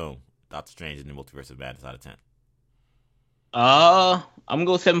this film, Doctor Strange in the Multiverse of Madness, out of 10? I'm gonna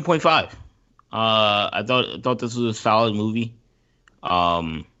go 7.5. I thought this was a solid movie.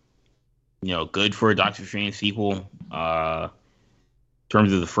 Good for a Doctor Strange sequel. In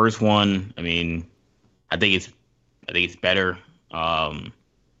terms of the first one, I mean, I think it's better.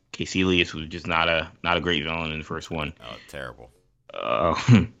 Casey Elias was just not a great villain in the first one. Oh, terrible.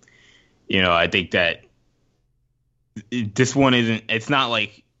 I think that this one isn't. It's not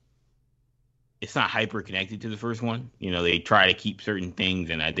hyper connected to the first one. They try to keep certain things,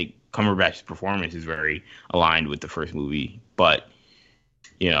 and I think Cumberbatch's performance is very aligned with the first movie. But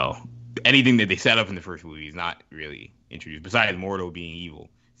anything that they set up in the first movie is not really introduced. Besides Mordo being evil,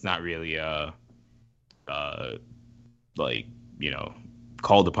 it's not really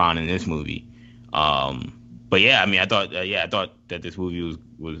called upon in this movie. But yeah, I mean, I thought that this movie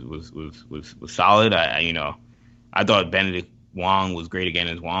was solid. I thought Benedict Wong was great again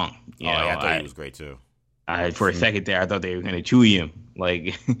as Wong. I thought he was great too. For a second there, I thought they were gonna chewy him,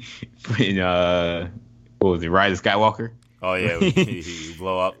 like in what was it, Rise of Skywalker? Oh yeah, he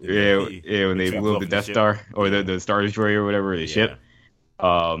blow up. When they blew up the Death Star or the Star Destroyer or whatever, the ship.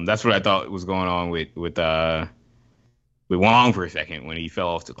 That's what I thought was going on with Wong for a second when he fell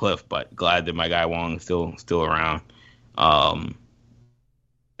off the cliff. But glad that my guy Wong is still around.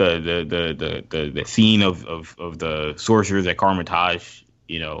 The scene of the sorcerers at Carmitage,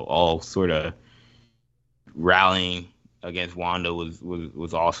 all sort of rallying against Wanda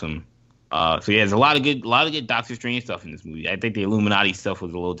was awesome. So yeah, there's a lot of good Doctor Strange stuff in this movie. I think the Illuminati stuff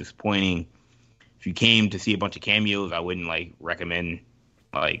was a little disappointing. If you came to see a bunch of cameos, I wouldn't recommend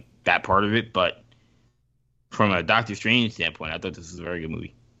that part of it. But from a Doctor Strange standpoint, I thought this was a very good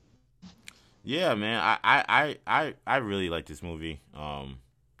movie. Yeah, man, I really like this movie.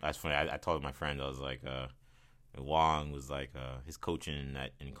 That's funny. I told my friend, I was like, Wong was like, his coaching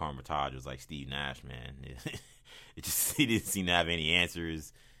in Carmitage was like Steve Nash, man. He didn't seem to have any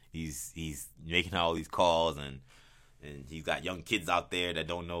answers. He's making all these calls and he's got young kids out there that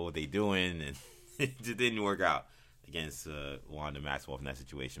don't know what they're doing, and it just didn't work out against Wanda Maximoff in that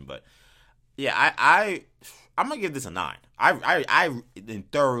situation. But yeah, I'm gonna give this a 9. I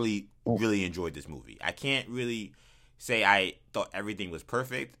thoroughly really enjoyed this movie. I can't really say I thought everything was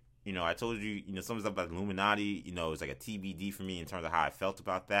perfect. I told you, some stuff about Illuminati, it's like a TBD for me in terms of how I felt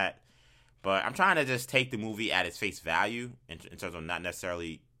about that. But I'm trying to just take the movie at its face value in terms of not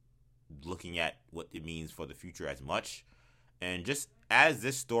necessarily looking at what it means for the future as much. And just as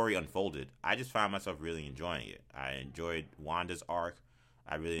this story unfolded, I just found myself really enjoying it. I enjoyed Wanda's arc.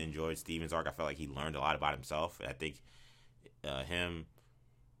 I really enjoyed Steven's arc. I felt like he learned a lot about himself. I think him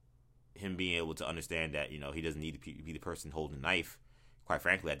being able to understand that, he doesn't need to be the person holding the knife, quite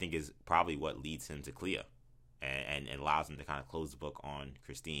frankly, I think is probably what leads him to Clea and allows him to kind of close the book on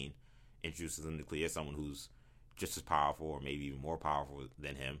Christine, introduces him to Clea, someone who's just as powerful or maybe even more powerful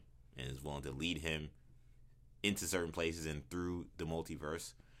than him, and is willing to lead him into certain places and through the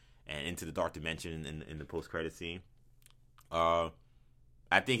multiverse and into the dark dimension in the post-credit scene. I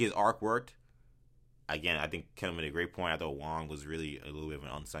think his arc worked. Again, I think Kendall made a great point. I thought Wong was really a little bit of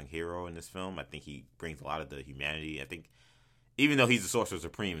an unsung hero in this film. I think he brings a lot of the humanity. I think even though he's the Sorcerer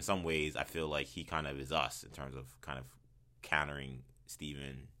Supreme, in some ways, I feel like he kind of is us in terms of kind of countering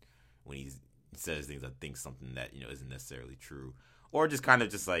Steven when he says things, I think something that, isn't necessarily true. Or just kind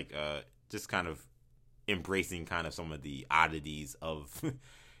of embracing kind of some of the oddities of,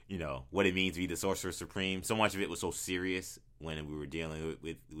 what it means to be the Sorcerer Supreme. So much of it was so serious when we were dealing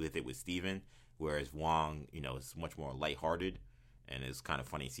with it with Steven, whereas Wong, is much more lighthearted, and it's kind of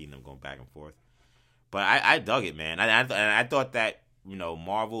funny seeing them going back and forth. But I dug it, man. I thought that,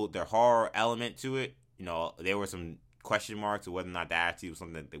 Marvel, their horror element to it, there were some question marks of whether or not that actually was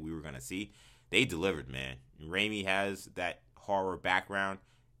something that we were going to see. They delivered, man. Raimi has that horror background.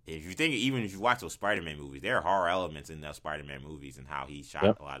 If you think, even if you watch those Spider-Man movies, there are horror elements in those Spider-Man movies and how he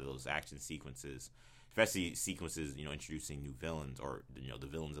shot a lot of those action sequences, especially sequences, introducing new villains or, the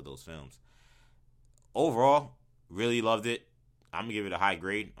villains of those films. Overall, really loved it. I'm going to give it a high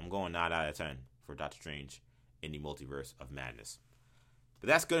grade. I'm going 9 out of 10 for Doctor Strange in the Multiverse of Madness. But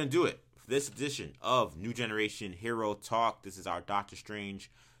that's going to do it for this edition of New Generation Hero Talk. This is our Doctor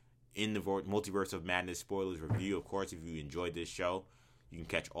Strange in the Multiverse of Madness spoilers review. Of course, if you enjoyed this show, you can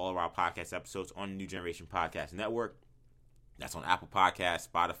catch all of our podcast episodes on the New Generation Podcast Network. That's on Apple Podcasts,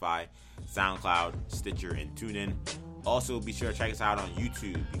 Spotify, SoundCloud, Stitcher, and TuneIn. Also, be sure to check us out on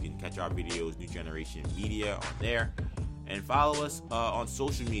YouTube. You can catch our videos, New Generation Media, on there. And follow us on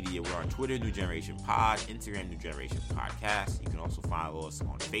social media. We're on Twitter, New Generation Pod, Instagram, New Generation Podcast. You can also follow us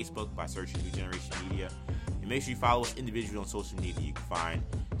on Facebook by searching New Generation Media. And make sure you follow us individually on social media. You can find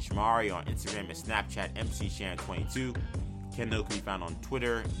Shamari on Instagram and Snapchat, MCShan22. Kendall can be found on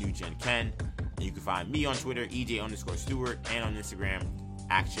Twitter, NewGenKen. And you can find me on Twitter, EJ_Stewart, and on Instagram,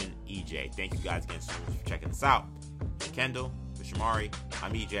 ActionEJ. Thank you guys again so much for checking us out. For Kendall, for Shamari,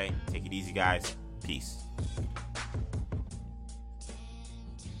 I'm EJ. Take it easy, guys. Peace.